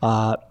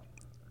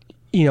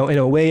 in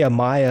a way,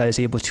 Amaya is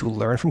able to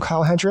learn from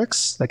Kyle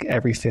Hendricks like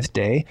every 5th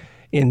day.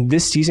 In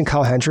this season,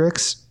 Kyle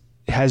Hendricks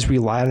has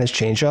relied on his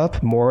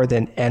changeup more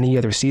than any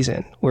other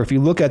season. Where if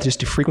you look at just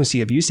the frequency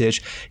of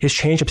usage, his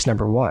changeup's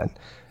number 1.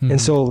 Mm-hmm. And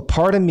so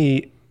part of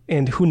me,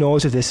 and who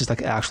knows if this is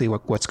like actually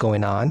what's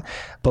going on,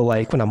 but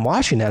like when I'm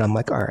watching that, I'm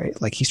like, all right,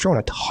 like he's throwing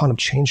a ton of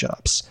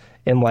changeups.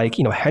 And like,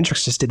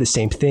 Hendricks just did the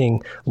same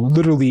thing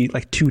literally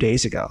like 2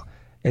 days ago.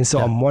 And so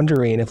I'm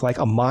wondering if like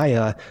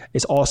Amaya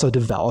is also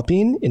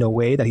developing in a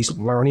way that he's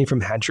learning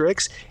from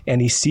Hendricks and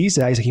he sees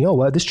that he's like, you know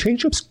what, this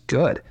changeup's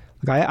good.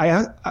 Like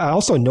I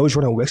also know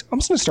Jordan Wicks. I'm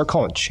just going to start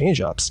calling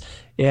changeups.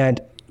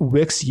 And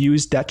Wicks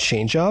used that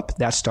changeup,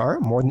 that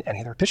start, more than any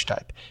other pitch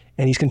type.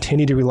 And he's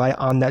continued to rely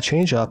on that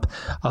changeup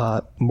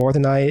more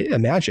than I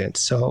imagined.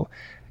 So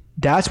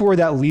that's where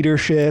that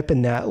leadership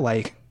and that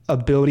like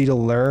ability to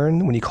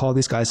learn when you call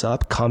these guys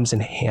up comes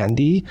in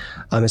handy.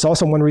 It's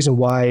also one reason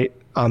why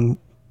I'm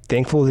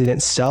thankful they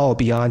didn't sell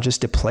beyond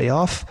just a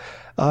playoff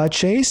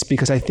chase,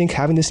 because I think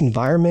having this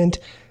environment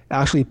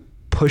actually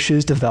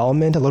pushes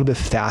development a little bit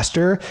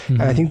faster. Mm-hmm.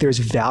 And I think there's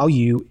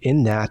value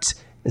in that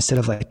instead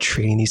of like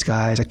trading these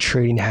guys, like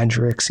trading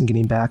Hendricks and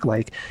getting back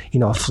like,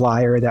 a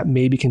flyer that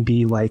maybe can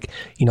be like,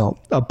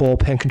 a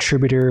bullpen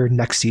contributor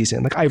next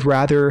season. Like I'd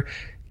rather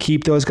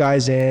keep those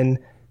guys in,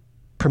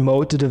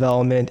 promote the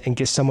development, and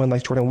get someone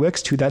like Jordan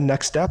Wicks to that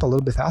next step a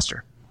little bit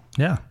faster.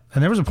 Yeah.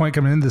 And there was a point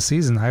coming into the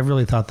season, I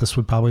really thought this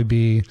would probably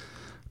be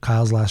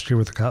Kyle's last year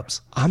with the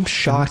Cubs. I'm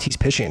shocked he's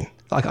pitching.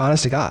 Like,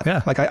 honest to God.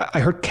 Yeah. Like, I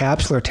heard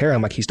Kapsler tear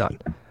him, like, he's done.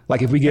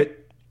 Like, if we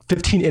get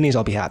 15 innings,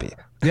 I'll be happy.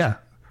 Yeah.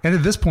 And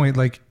at this point,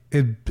 like,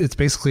 it's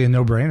basically a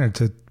no-brainer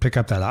to pick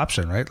up that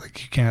option, right?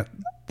 Like, you can't...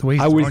 The way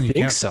I would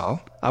think so.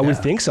 I would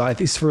think so. I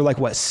think it's for, like,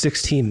 what,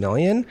 $16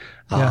 million?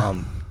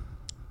 Yeah.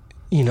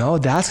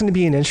 That's going to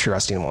be an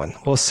interesting one.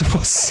 We'll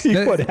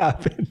see what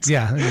happens.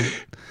 Yeah.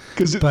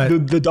 Because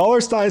the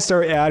dollar signs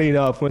start adding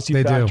up once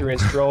you factor in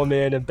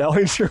Stroman and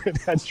Bellinger and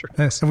Hendricks.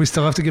 Yes, and we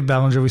still have to get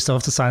Bellinger. We still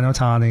have to sign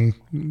Ohtani.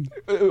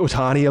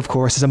 Ohtani, of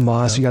course, is a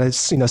must. You got to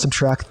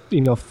subtract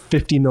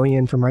 $50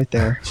 million from right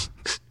there.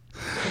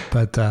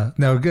 But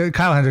no,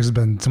 Kyle Hendricks has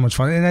been so much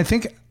fun, and I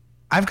think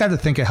I've got to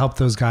think it helped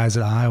those guys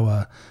at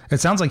Iowa. It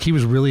sounds like he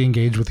was really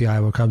engaged with the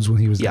Iowa Cubs when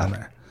he was down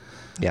there.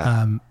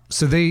 Yeah.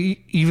 So they,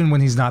 even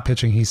when he's not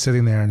pitching, he's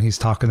sitting there and he's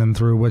talking them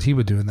through what he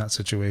would do in that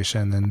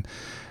situation. And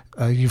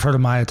you've heard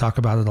Amaya talk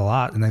about it a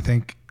lot. And I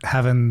think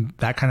having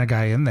that kind of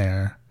guy in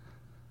there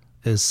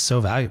is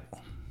so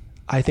valuable.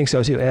 I think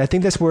so too. And I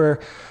think that's where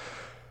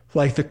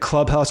like the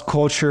clubhouse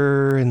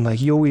culture and like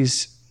you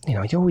always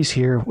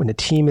hear when the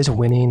team is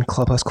winning,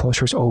 clubhouse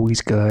culture is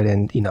always good.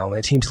 And, when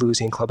the team's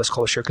losing, clubhouse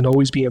culture can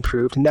always be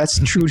improved. And that's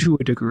true to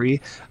a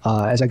degree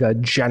as like a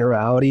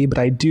generality. But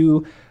I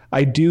do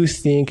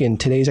think in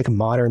today's like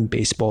modern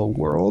baseball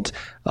world,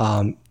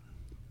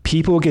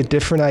 people get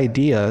different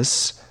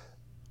ideas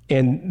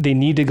and they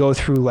need to go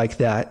through like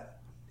that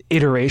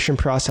iteration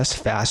process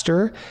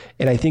faster.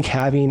 And I think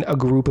having a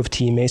group of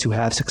teammates who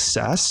have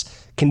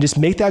success can just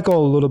make that go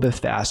a little bit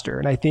faster.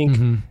 And I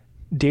think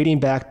dating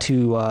back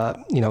to,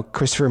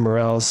 Christopher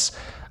Morel's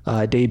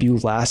debut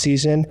last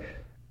season,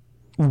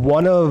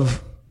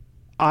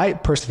 I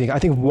personally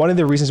think one of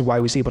the reasons why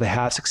he was able to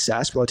have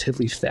success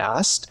relatively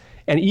fast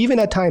and even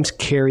at times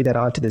carry that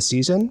on to this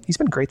season, he's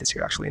been great this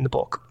year actually in the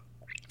bulk,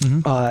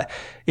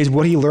 is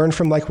what he learned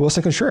from like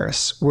Wilson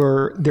Contreras,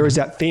 where there was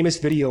that famous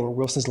video where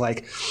Wilson's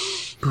like,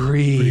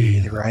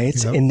 breathe, right?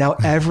 Yep. And now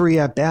every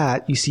at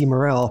bat you see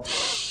Morel,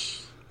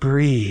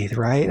 breathe,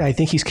 right? And I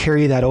think he's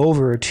carried that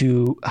over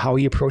to how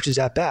he approaches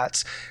at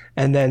bats.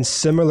 And then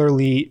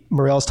similarly,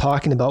 Morel's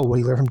talking about what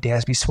he learned from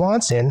Dansby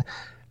Swanson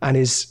on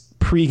his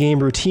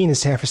pre-game routine in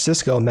San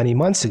Francisco many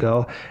months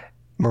ago.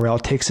 Morel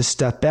takes a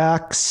step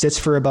back, sits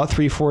for about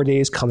 3-4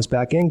 days, comes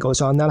back in,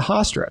 goes on that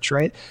hot stretch,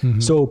 right? Mm-hmm.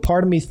 So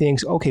part of me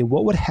thinks, okay,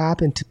 what would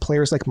happen to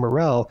players like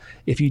Morel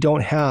if you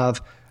don't have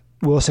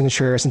Wilson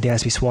Contreras and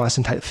Dansby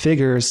Swanson type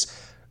figures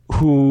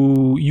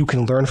who you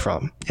can learn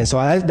from? And so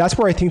that's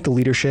where I think the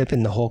leadership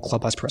and the whole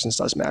clubhouse presence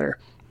does matter.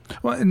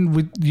 Well,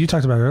 and you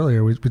talked about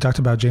earlier, we talked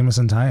about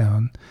Jameson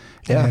Taillon.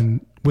 Yeah.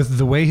 And with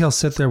the way he'll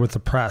sit there with the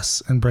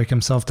press and break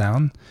himself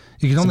down,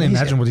 you can only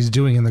imagine what he's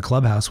doing in the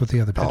clubhouse with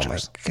the other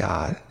pitchers. Oh my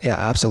God. Yeah,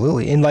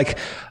 absolutely. And like,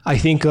 I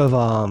think of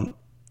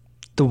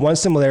the one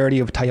similarity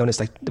of Taillon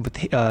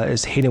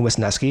is Hayden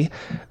Wisniewski,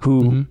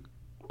 who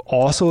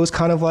also is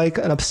kind of like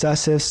an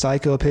obsessive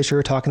psycho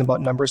pitcher talking about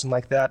numbers and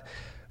like that.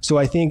 So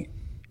I think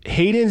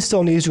Hayden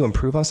still needs to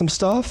improve on some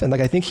stuff. And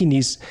like, I think he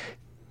knows,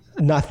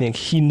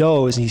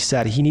 and he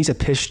said he needs a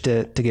pitch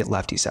to get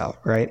lefties out,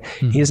 right?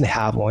 He doesn't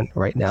have one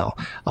right now.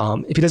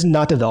 If he does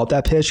not develop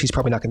that pitch, he's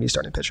probably not going to be a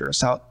starting pitcher.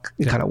 That's how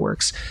it kind of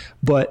works.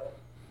 But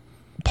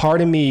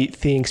part of me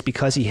thinks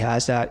because he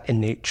has that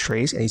innate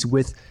trace and he's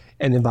with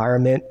an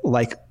environment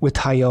like with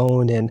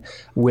Taillon and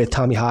with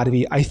Tommy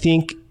Hotovy, I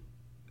think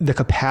the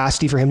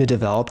capacity for him to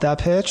develop that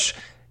pitch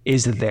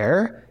is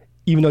there,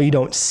 even though you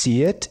don't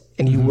see it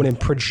and you wouldn't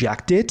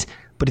project it.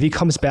 But if he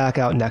comes back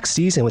out next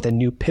season with a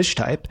new pitch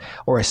type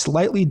or a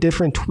slightly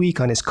different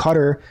tweak on his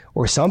cutter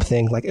or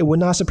something, like it would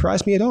not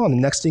surprise me at all. And the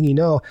next thing you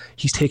know,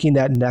 he's taking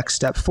that next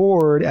step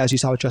forward, as you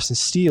saw with Justin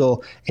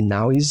Steele, and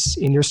now he's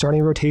in your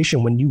starting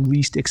rotation when you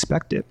least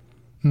expect it.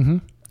 Mm-hmm.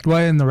 Well,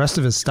 and the rest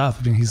of his stuff,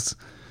 I mean, he's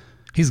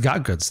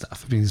got good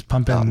stuff. I mean, he's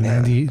pumping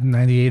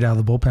 98 out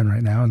of the bullpen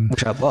right now,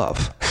 which I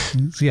love.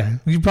 Yeah,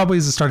 you probably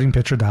as a starting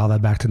pitcher dial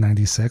that back to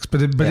 96,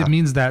 but it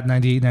means that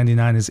 98,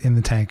 99 is in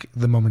the tank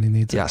the moment he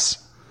needs it.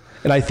 Yes.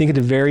 And I think at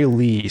the very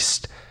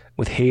least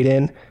with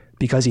Hayden,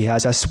 because he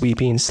has that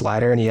sweeping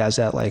slider and he has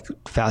that like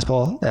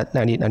fastball at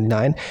 98,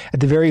 99,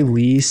 at the very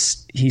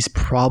least, he's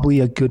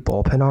probably a good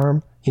bullpen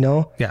arm,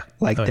 Yeah.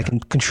 That can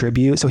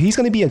contribute. So he's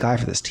going to be a guy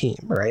for this team,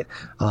 right?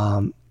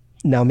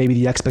 Now maybe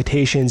the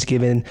expectations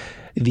given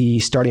the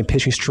starting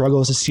pitching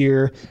struggles this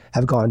year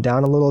have gone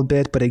down a little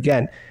bit. But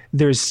again,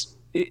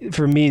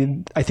 for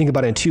me, I think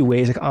about it in two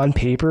ways. Like on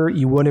paper,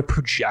 you wouldn't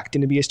project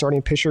him to be a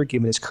starting pitcher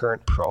given his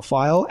current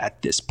profile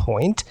at this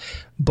point.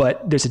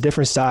 But there's a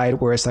different side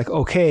where it's like,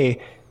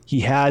 okay, he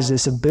has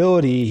this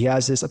ability, he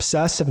has this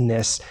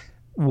obsessiveness.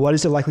 What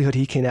is the likelihood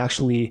he can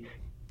actually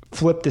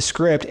flip the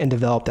script and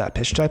develop that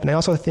pitch type? And I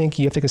also think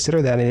you have to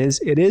consider that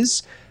it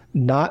is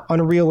not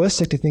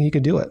unrealistic to think he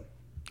could do it.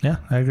 Yeah,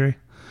 I agree.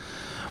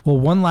 Well,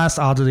 one last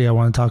oddity I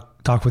want to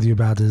talk with you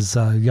about is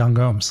Yan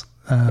Gomes.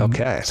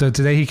 Okay. So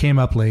today he came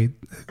up late,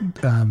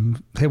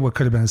 hit what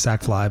could have been a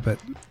sac fly, but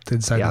they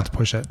decided not to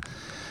push it.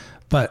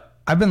 But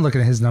I've been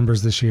looking at his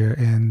numbers this year,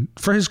 and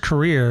for his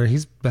career,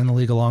 he's been in the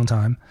league a long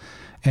time.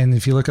 And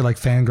if you look at like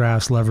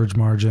Fangraphs leverage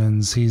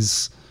margins,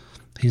 he's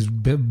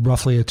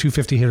roughly a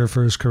 250 hitter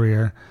for his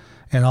career,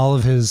 and all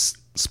of his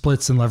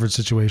splits and leverage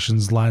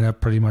situations line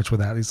up pretty much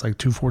with that. He's like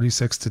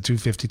 246 to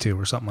 252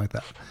 or something like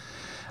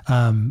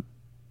that.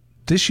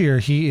 This year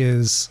he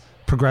is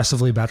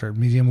progressively better.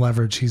 Medium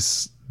leverage,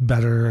 he's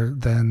better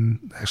than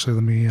actually.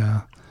 Let me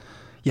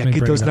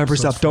get those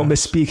numbers up. Don't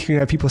misspeak. You're gonna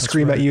have people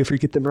scream at you if you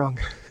get them wrong.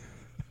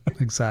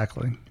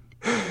 Exactly.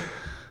 I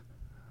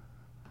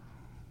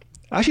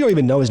actually don't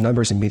even know his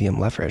numbers in medium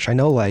leverage. I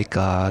know like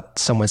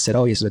someone said,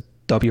 oh, he's a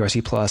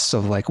WRC plus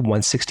of like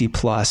 160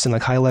 plus and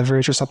like high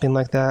leverage or something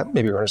like that.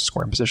 Maybe we're in a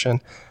scoring position.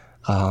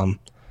 But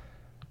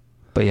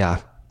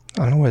yeah, I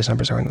don't know what his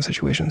numbers are in those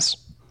situations.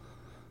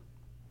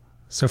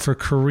 So for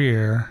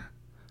career,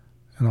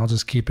 and I'll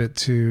just keep it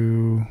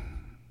to,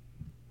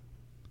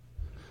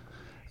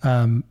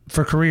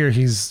 for career,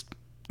 he's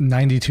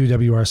 92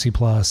 WRC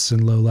plus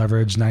in low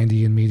leverage,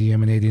 90 in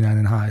medium, and 89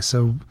 in high.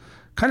 So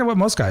kind of what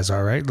most guys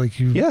are, right? Like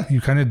you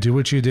kind of do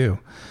what you do.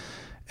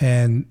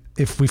 And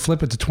if we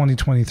flip it to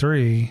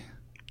 2023,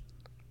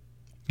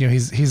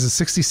 he's a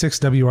 66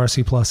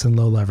 WRC plus in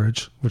low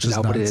leverage, which is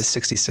not what it is,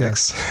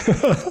 66.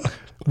 Yes.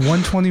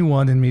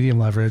 121 in medium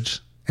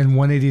leverage and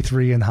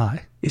 183 in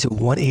high. Is it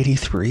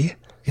 183?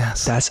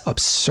 Yes. That's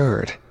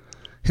absurd.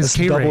 His That's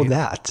K double rate,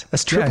 that.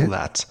 That's triple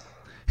that.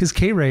 His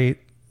K rate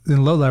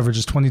in low leverage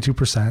is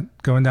 22%,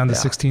 going down to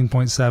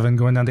 16.7,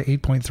 going down to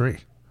 8.3.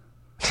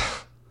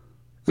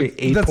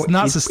 Wait, that's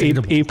not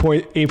sustainable.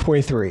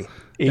 8.3.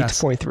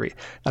 8.3.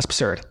 That's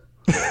absurd.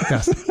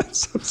 Yes.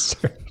 That's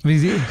absurd. I mean,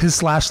 his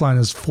slash line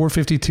is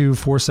 452,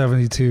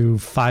 472,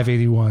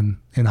 581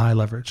 in high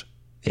leverage.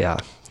 Yeah,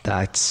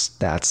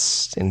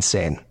 that's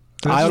insane.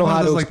 That's I don't know one of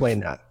how those, to like, explain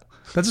that.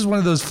 That's just one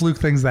of those fluke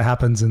things that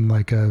happens in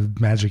like a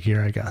magic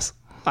year, I guess.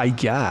 I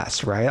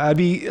guess, right?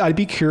 I'd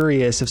be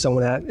curious if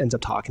someone ends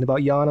up talking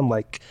about Jan. I'm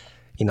like,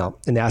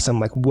 and ask them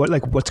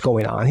what's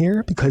going on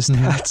here? Because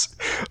that's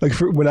like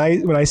when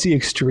I see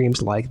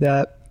extremes like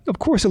that, of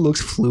course it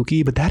looks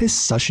fluky, but that is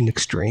such an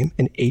extreme,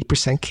 an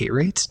 8% K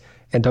rates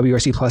and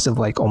WRC plus of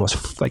like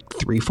almost like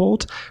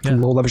threefold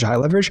from low leverage to high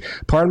leverage.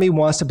 Part of me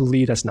wants to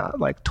believe that's not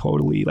like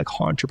totally like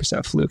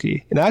 100%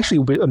 fluky. And I actually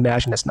would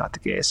imagine that's not the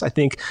case. I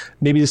think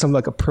maybe there's some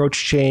like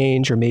approach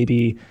change, or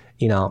maybe,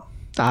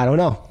 I don't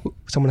know.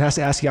 Someone has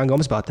to ask Jan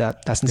Gomes about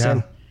that. That's insane.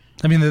 Yeah.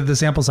 I mean, the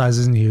sample size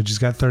isn't huge. He's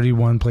got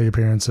 31 plate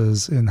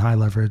appearances in high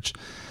leverage,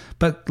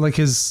 but like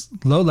his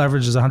low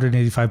leverage is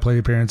 185 plate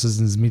appearances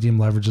and his medium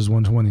leverage is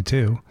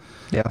 122.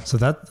 Yeah. So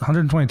that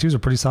 122 is a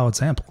pretty solid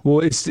sample.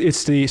 Well,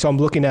 so I'm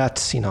looking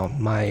at,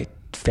 my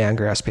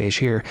Fangraphs page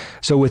here.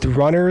 So with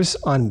runners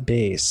on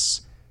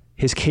base,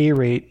 his K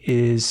rate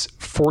is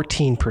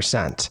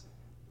 14%.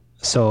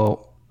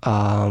 So,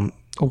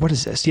 what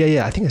is this?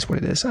 Yeah, I think that's what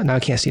it is. Now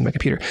I can't see my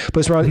computer, but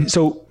it's around,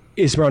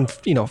 it's around,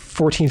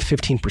 14,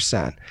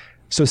 15%.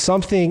 So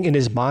something in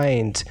his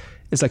mind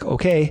is like,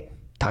 okay,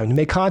 time to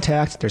make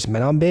contact. There's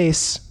men on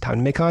base, time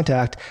to make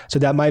contact. So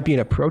that might be an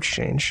approach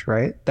change,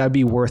 right? That'd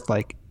be worth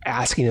like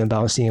asking him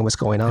about, seeing what's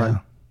going on.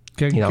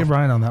 Yeah. Get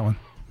Ryan on that one.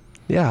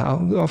 Yeah,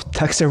 I'll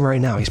text him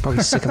right now. He's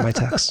probably sick of my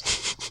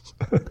texts.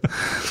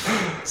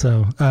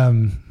 So,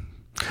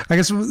 I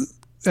guess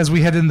as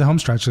we head into the home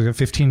stretch, we got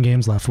 15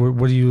 games left.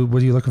 What are you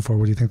looking for?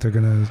 What do you think they're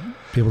going to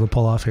be able to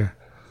pull off here?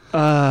 Or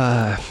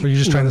are you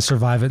just trying to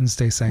survive it and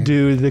stay sane?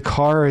 Dude, the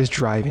car is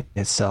driving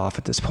itself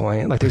at this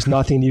point. Like, there's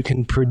nothing you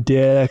can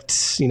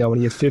predict. When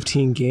you have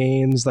 15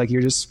 games, like,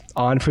 you're just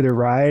on for the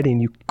ride and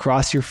you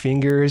cross your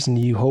fingers and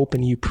you hope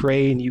and you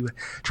pray and you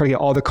try to get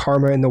all the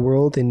karma in the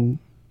world, and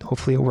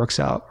hopefully it works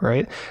out,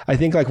 right? I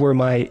think like where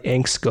my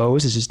angst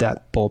goes is just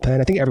that bullpen.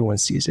 I think everyone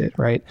sees it,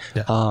 right?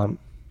 Yeah.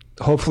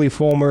 Hopefully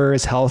Fulmer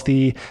is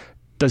healthy,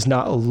 does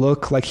not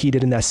look like he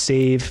did in that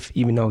save,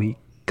 even though he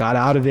got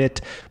out of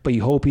it, but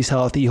you hope he's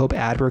healthy. You hope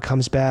Adler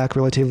comes back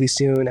relatively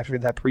soon after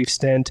that brief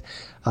stint.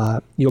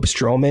 You hope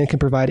Stroman can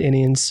provide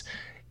innings.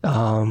 You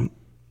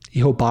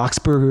hope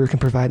Boxberger can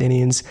provide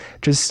innings.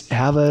 Just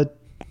have a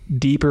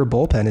deeper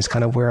bullpen is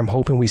kind of where I'm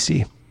hoping we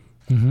see.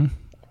 Mm-hmm.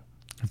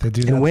 If they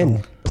do and that,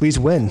 win. Please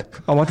win.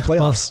 I want the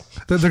playoffs.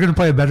 Well, they're going to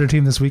play a better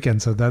team this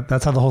weekend, so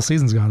that's how the whole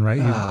season's gone, right?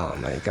 Oh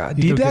my God.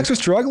 D-backs are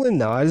struggling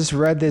now. I just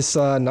read this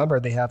number.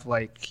 They have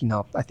I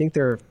think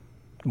they're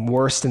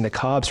worse than the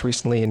Cubs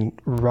recently in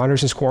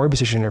runners in scoring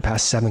position in their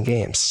past 7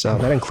 games. So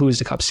that includes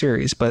the Cup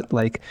Series. But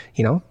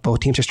both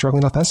teams are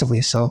struggling offensively,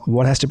 so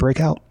one has to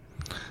break out.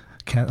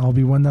 Can't all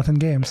be 1-0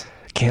 games.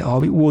 Can't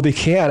all be. Well, they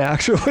can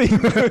actually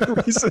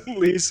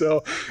recently.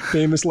 So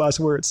famous last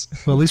words.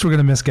 Well, at least we're going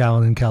to miss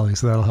Gallen and Kelly,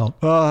 so that'll help.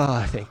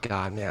 Oh, thank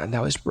God, man.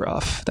 That was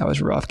rough.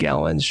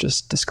 Gallen's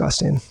just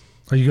disgusting.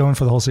 Are you going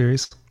for the whole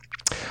series?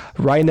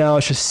 Right now,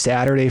 it's just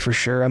Saturday for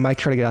sure. I might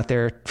try to get out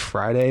there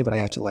Friday, but I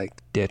have to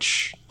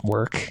ditch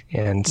work,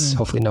 and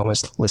hopefully no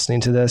one's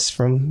listening to this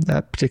from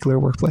that particular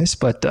workplace.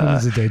 But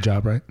it's a day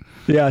job, right?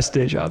 Yeah, it's a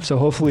day job. So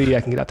hopefully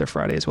I can get out there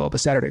Friday as well, but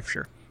Saturday for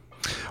sure.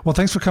 Well,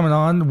 thanks for coming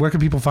on. Where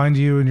can people find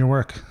you and your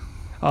work?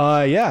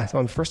 Yeah.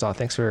 So first off,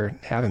 thanks for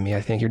having me.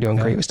 I think you're doing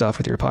great stuff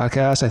with your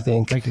podcast. I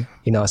think, thank you.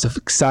 It's an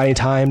exciting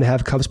time to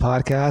have Cubs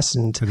podcast,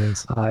 and it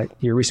is.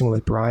 Your recent one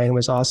with Brian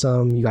was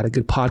awesome. You got a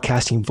good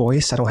podcasting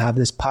voice. I don't have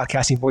this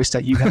podcasting voice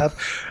that you have,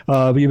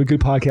 but you have a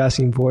good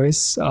podcasting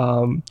voice.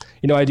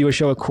 I do a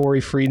show with Corey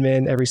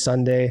Friedman every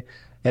Sunday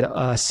at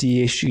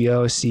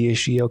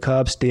CHGO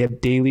Cubs. They have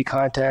daily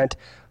content.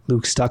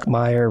 Luke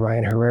Stuckmeyer,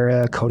 Ryan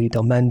Herrera, Cody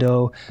Del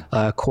Mendo,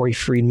 Corey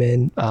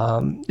Friedman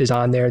is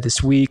on there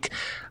this week.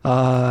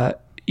 I've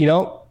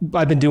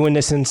been doing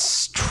this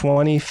since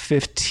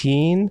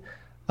 2015.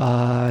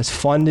 It's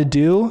fun to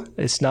do.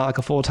 It's not like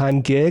a full-time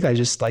gig. I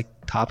just like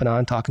hopping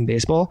on, talking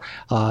baseball.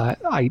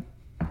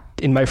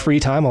 In my free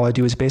time, all I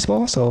do is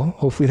baseball. So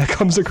hopefully that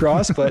comes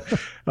across. But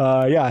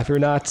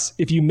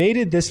if you made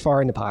it this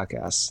far in the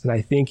podcast, then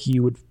I think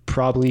you would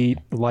probably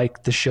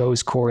like the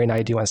shows Corey and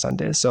I do on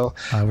Sundays. So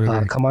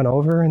come on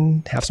over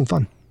and have some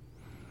fun.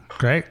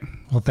 Great.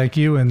 Well, thank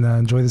you, and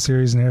enjoy the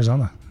series in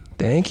Arizona.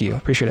 Thank you.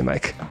 Appreciate it,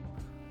 Mike.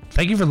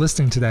 Thank you for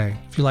listening today.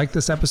 If you like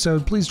this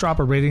episode, please drop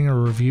a rating or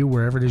a review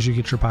wherever it is you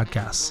get your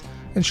podcasts,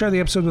 and share the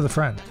episode with a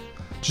friend.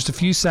 Just a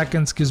few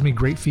seconds gives me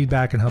great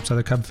feedback and helps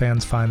other Cub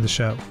fans find the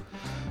show.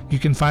 You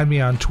can find me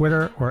on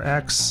Twitter or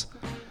X,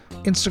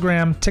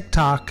 Instagram,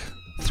 TikTok,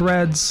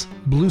 Threads,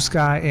 Blue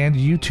Sky, and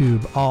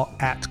YouTube, all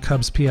at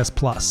Cubs PS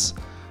Plus.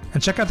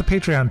 And check out the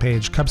Patreon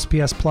page,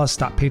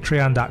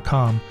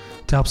 cubspsplus.patreon.com,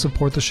 to help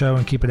support the show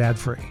and keep it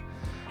ad-free.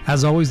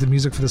 As always, the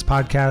music for this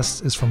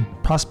podcast is from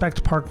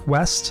Prospect Park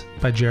West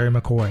by Jerry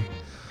McCoy.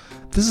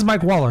 This is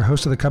Mike Waller,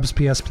 host of the Cubs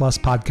PS Plus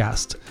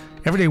podcast.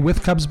 Every day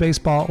with Cubs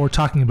baseball or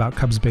talking about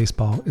Cubs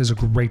baseball is a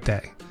great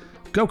day.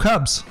 Go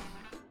Cubs!